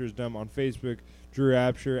Drew Apsher'sdumb, on Facebook Drew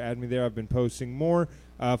Apsher. Add me there. I've been posting more.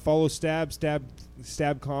 Follow Stab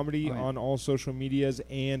Comedy on all social medias,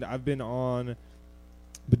 and I've been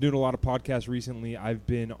doing a lot of podcasts recently. I've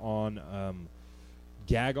been on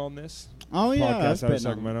Gag on This. Oh, yeah. Podcast I was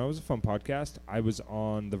talking about. It was a fun podcast. I was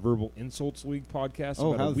on the Verbal Insults League podcast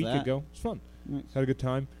about a week ago. It was fun. Nice. Had a good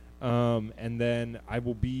time. And then I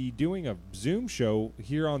will be doing a Zoom show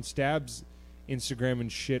here on Stab's Instagram and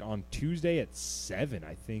shit on Tuesday at 7,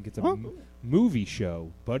 I think. It's a movie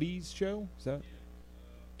show. Buddies show? Is that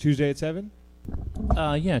Tuesday at 7?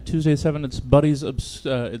 Yeah, Tuesday at 7. It's Buddy's. It's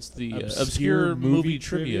the obscure movie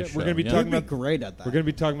trivia show. We're going to be talking about great at that. We're going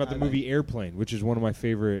to be talking about the movie Airplane, which is one of my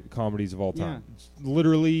favorite comedies of all time. Yeah. It's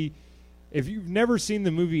literally, if you've never seen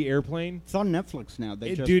the movie Airplane, it's on Netflix now.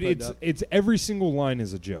 It's every single line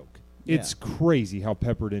is a joke. Yeah. It's crazy how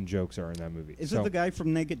peppered in jokes are in that movie. Is it the guy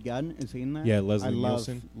from Naked Gun? Is he in that? Yeah, Leslie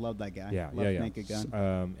Nielsen. Love that guy. Yeah, Naked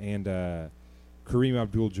Gun. Kareem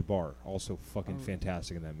Abdul-Jabbar, also fucking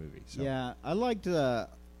fantastic in that movie. So. Yeah, I liked. I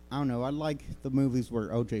don't know. I like the movies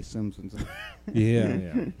where O.J. Simpson's. Yeah.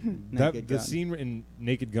 Naked The Gun. scene in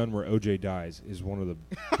Naked Gun where O.J. dies is one of the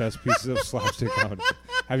best pieces of slapstick comedy.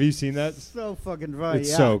 Have you seen that? So fucking funny. It's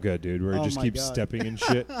yeah. so good, dude. Where he Oh just my keeps God. stepping and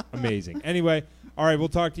shit. Amazing. Anyway, all right, we'll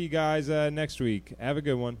talk to you guys next week. Have a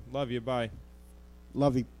good one. Love you. Bye.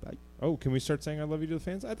 Love you. Bye. Oh, can we start saying I love you to the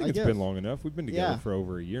fans? I think I it's guess. been long enough. We've been together Yeah. for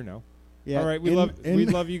over a year now. Yeah. All right, we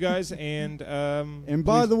love you guys, and And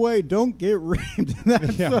by please- the way, don't get raped.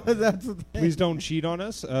 That's, Yeah. that's the thing. please don't cheat on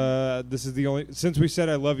us. This is the only since we said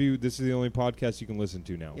I love you. This is the only podcast you can listen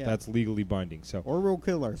to now. Yeah. That's legally binding. So, Or we'll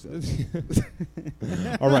kill ourselves.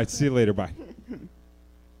 all right, see you later. Bye.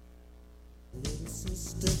 Little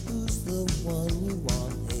sister, who's the one you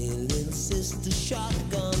want? Hey, little sister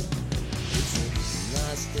shotgun. It's a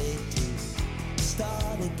nice day to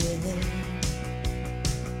start again.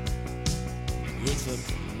 It's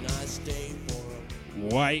a nice day for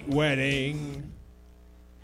a White wedding.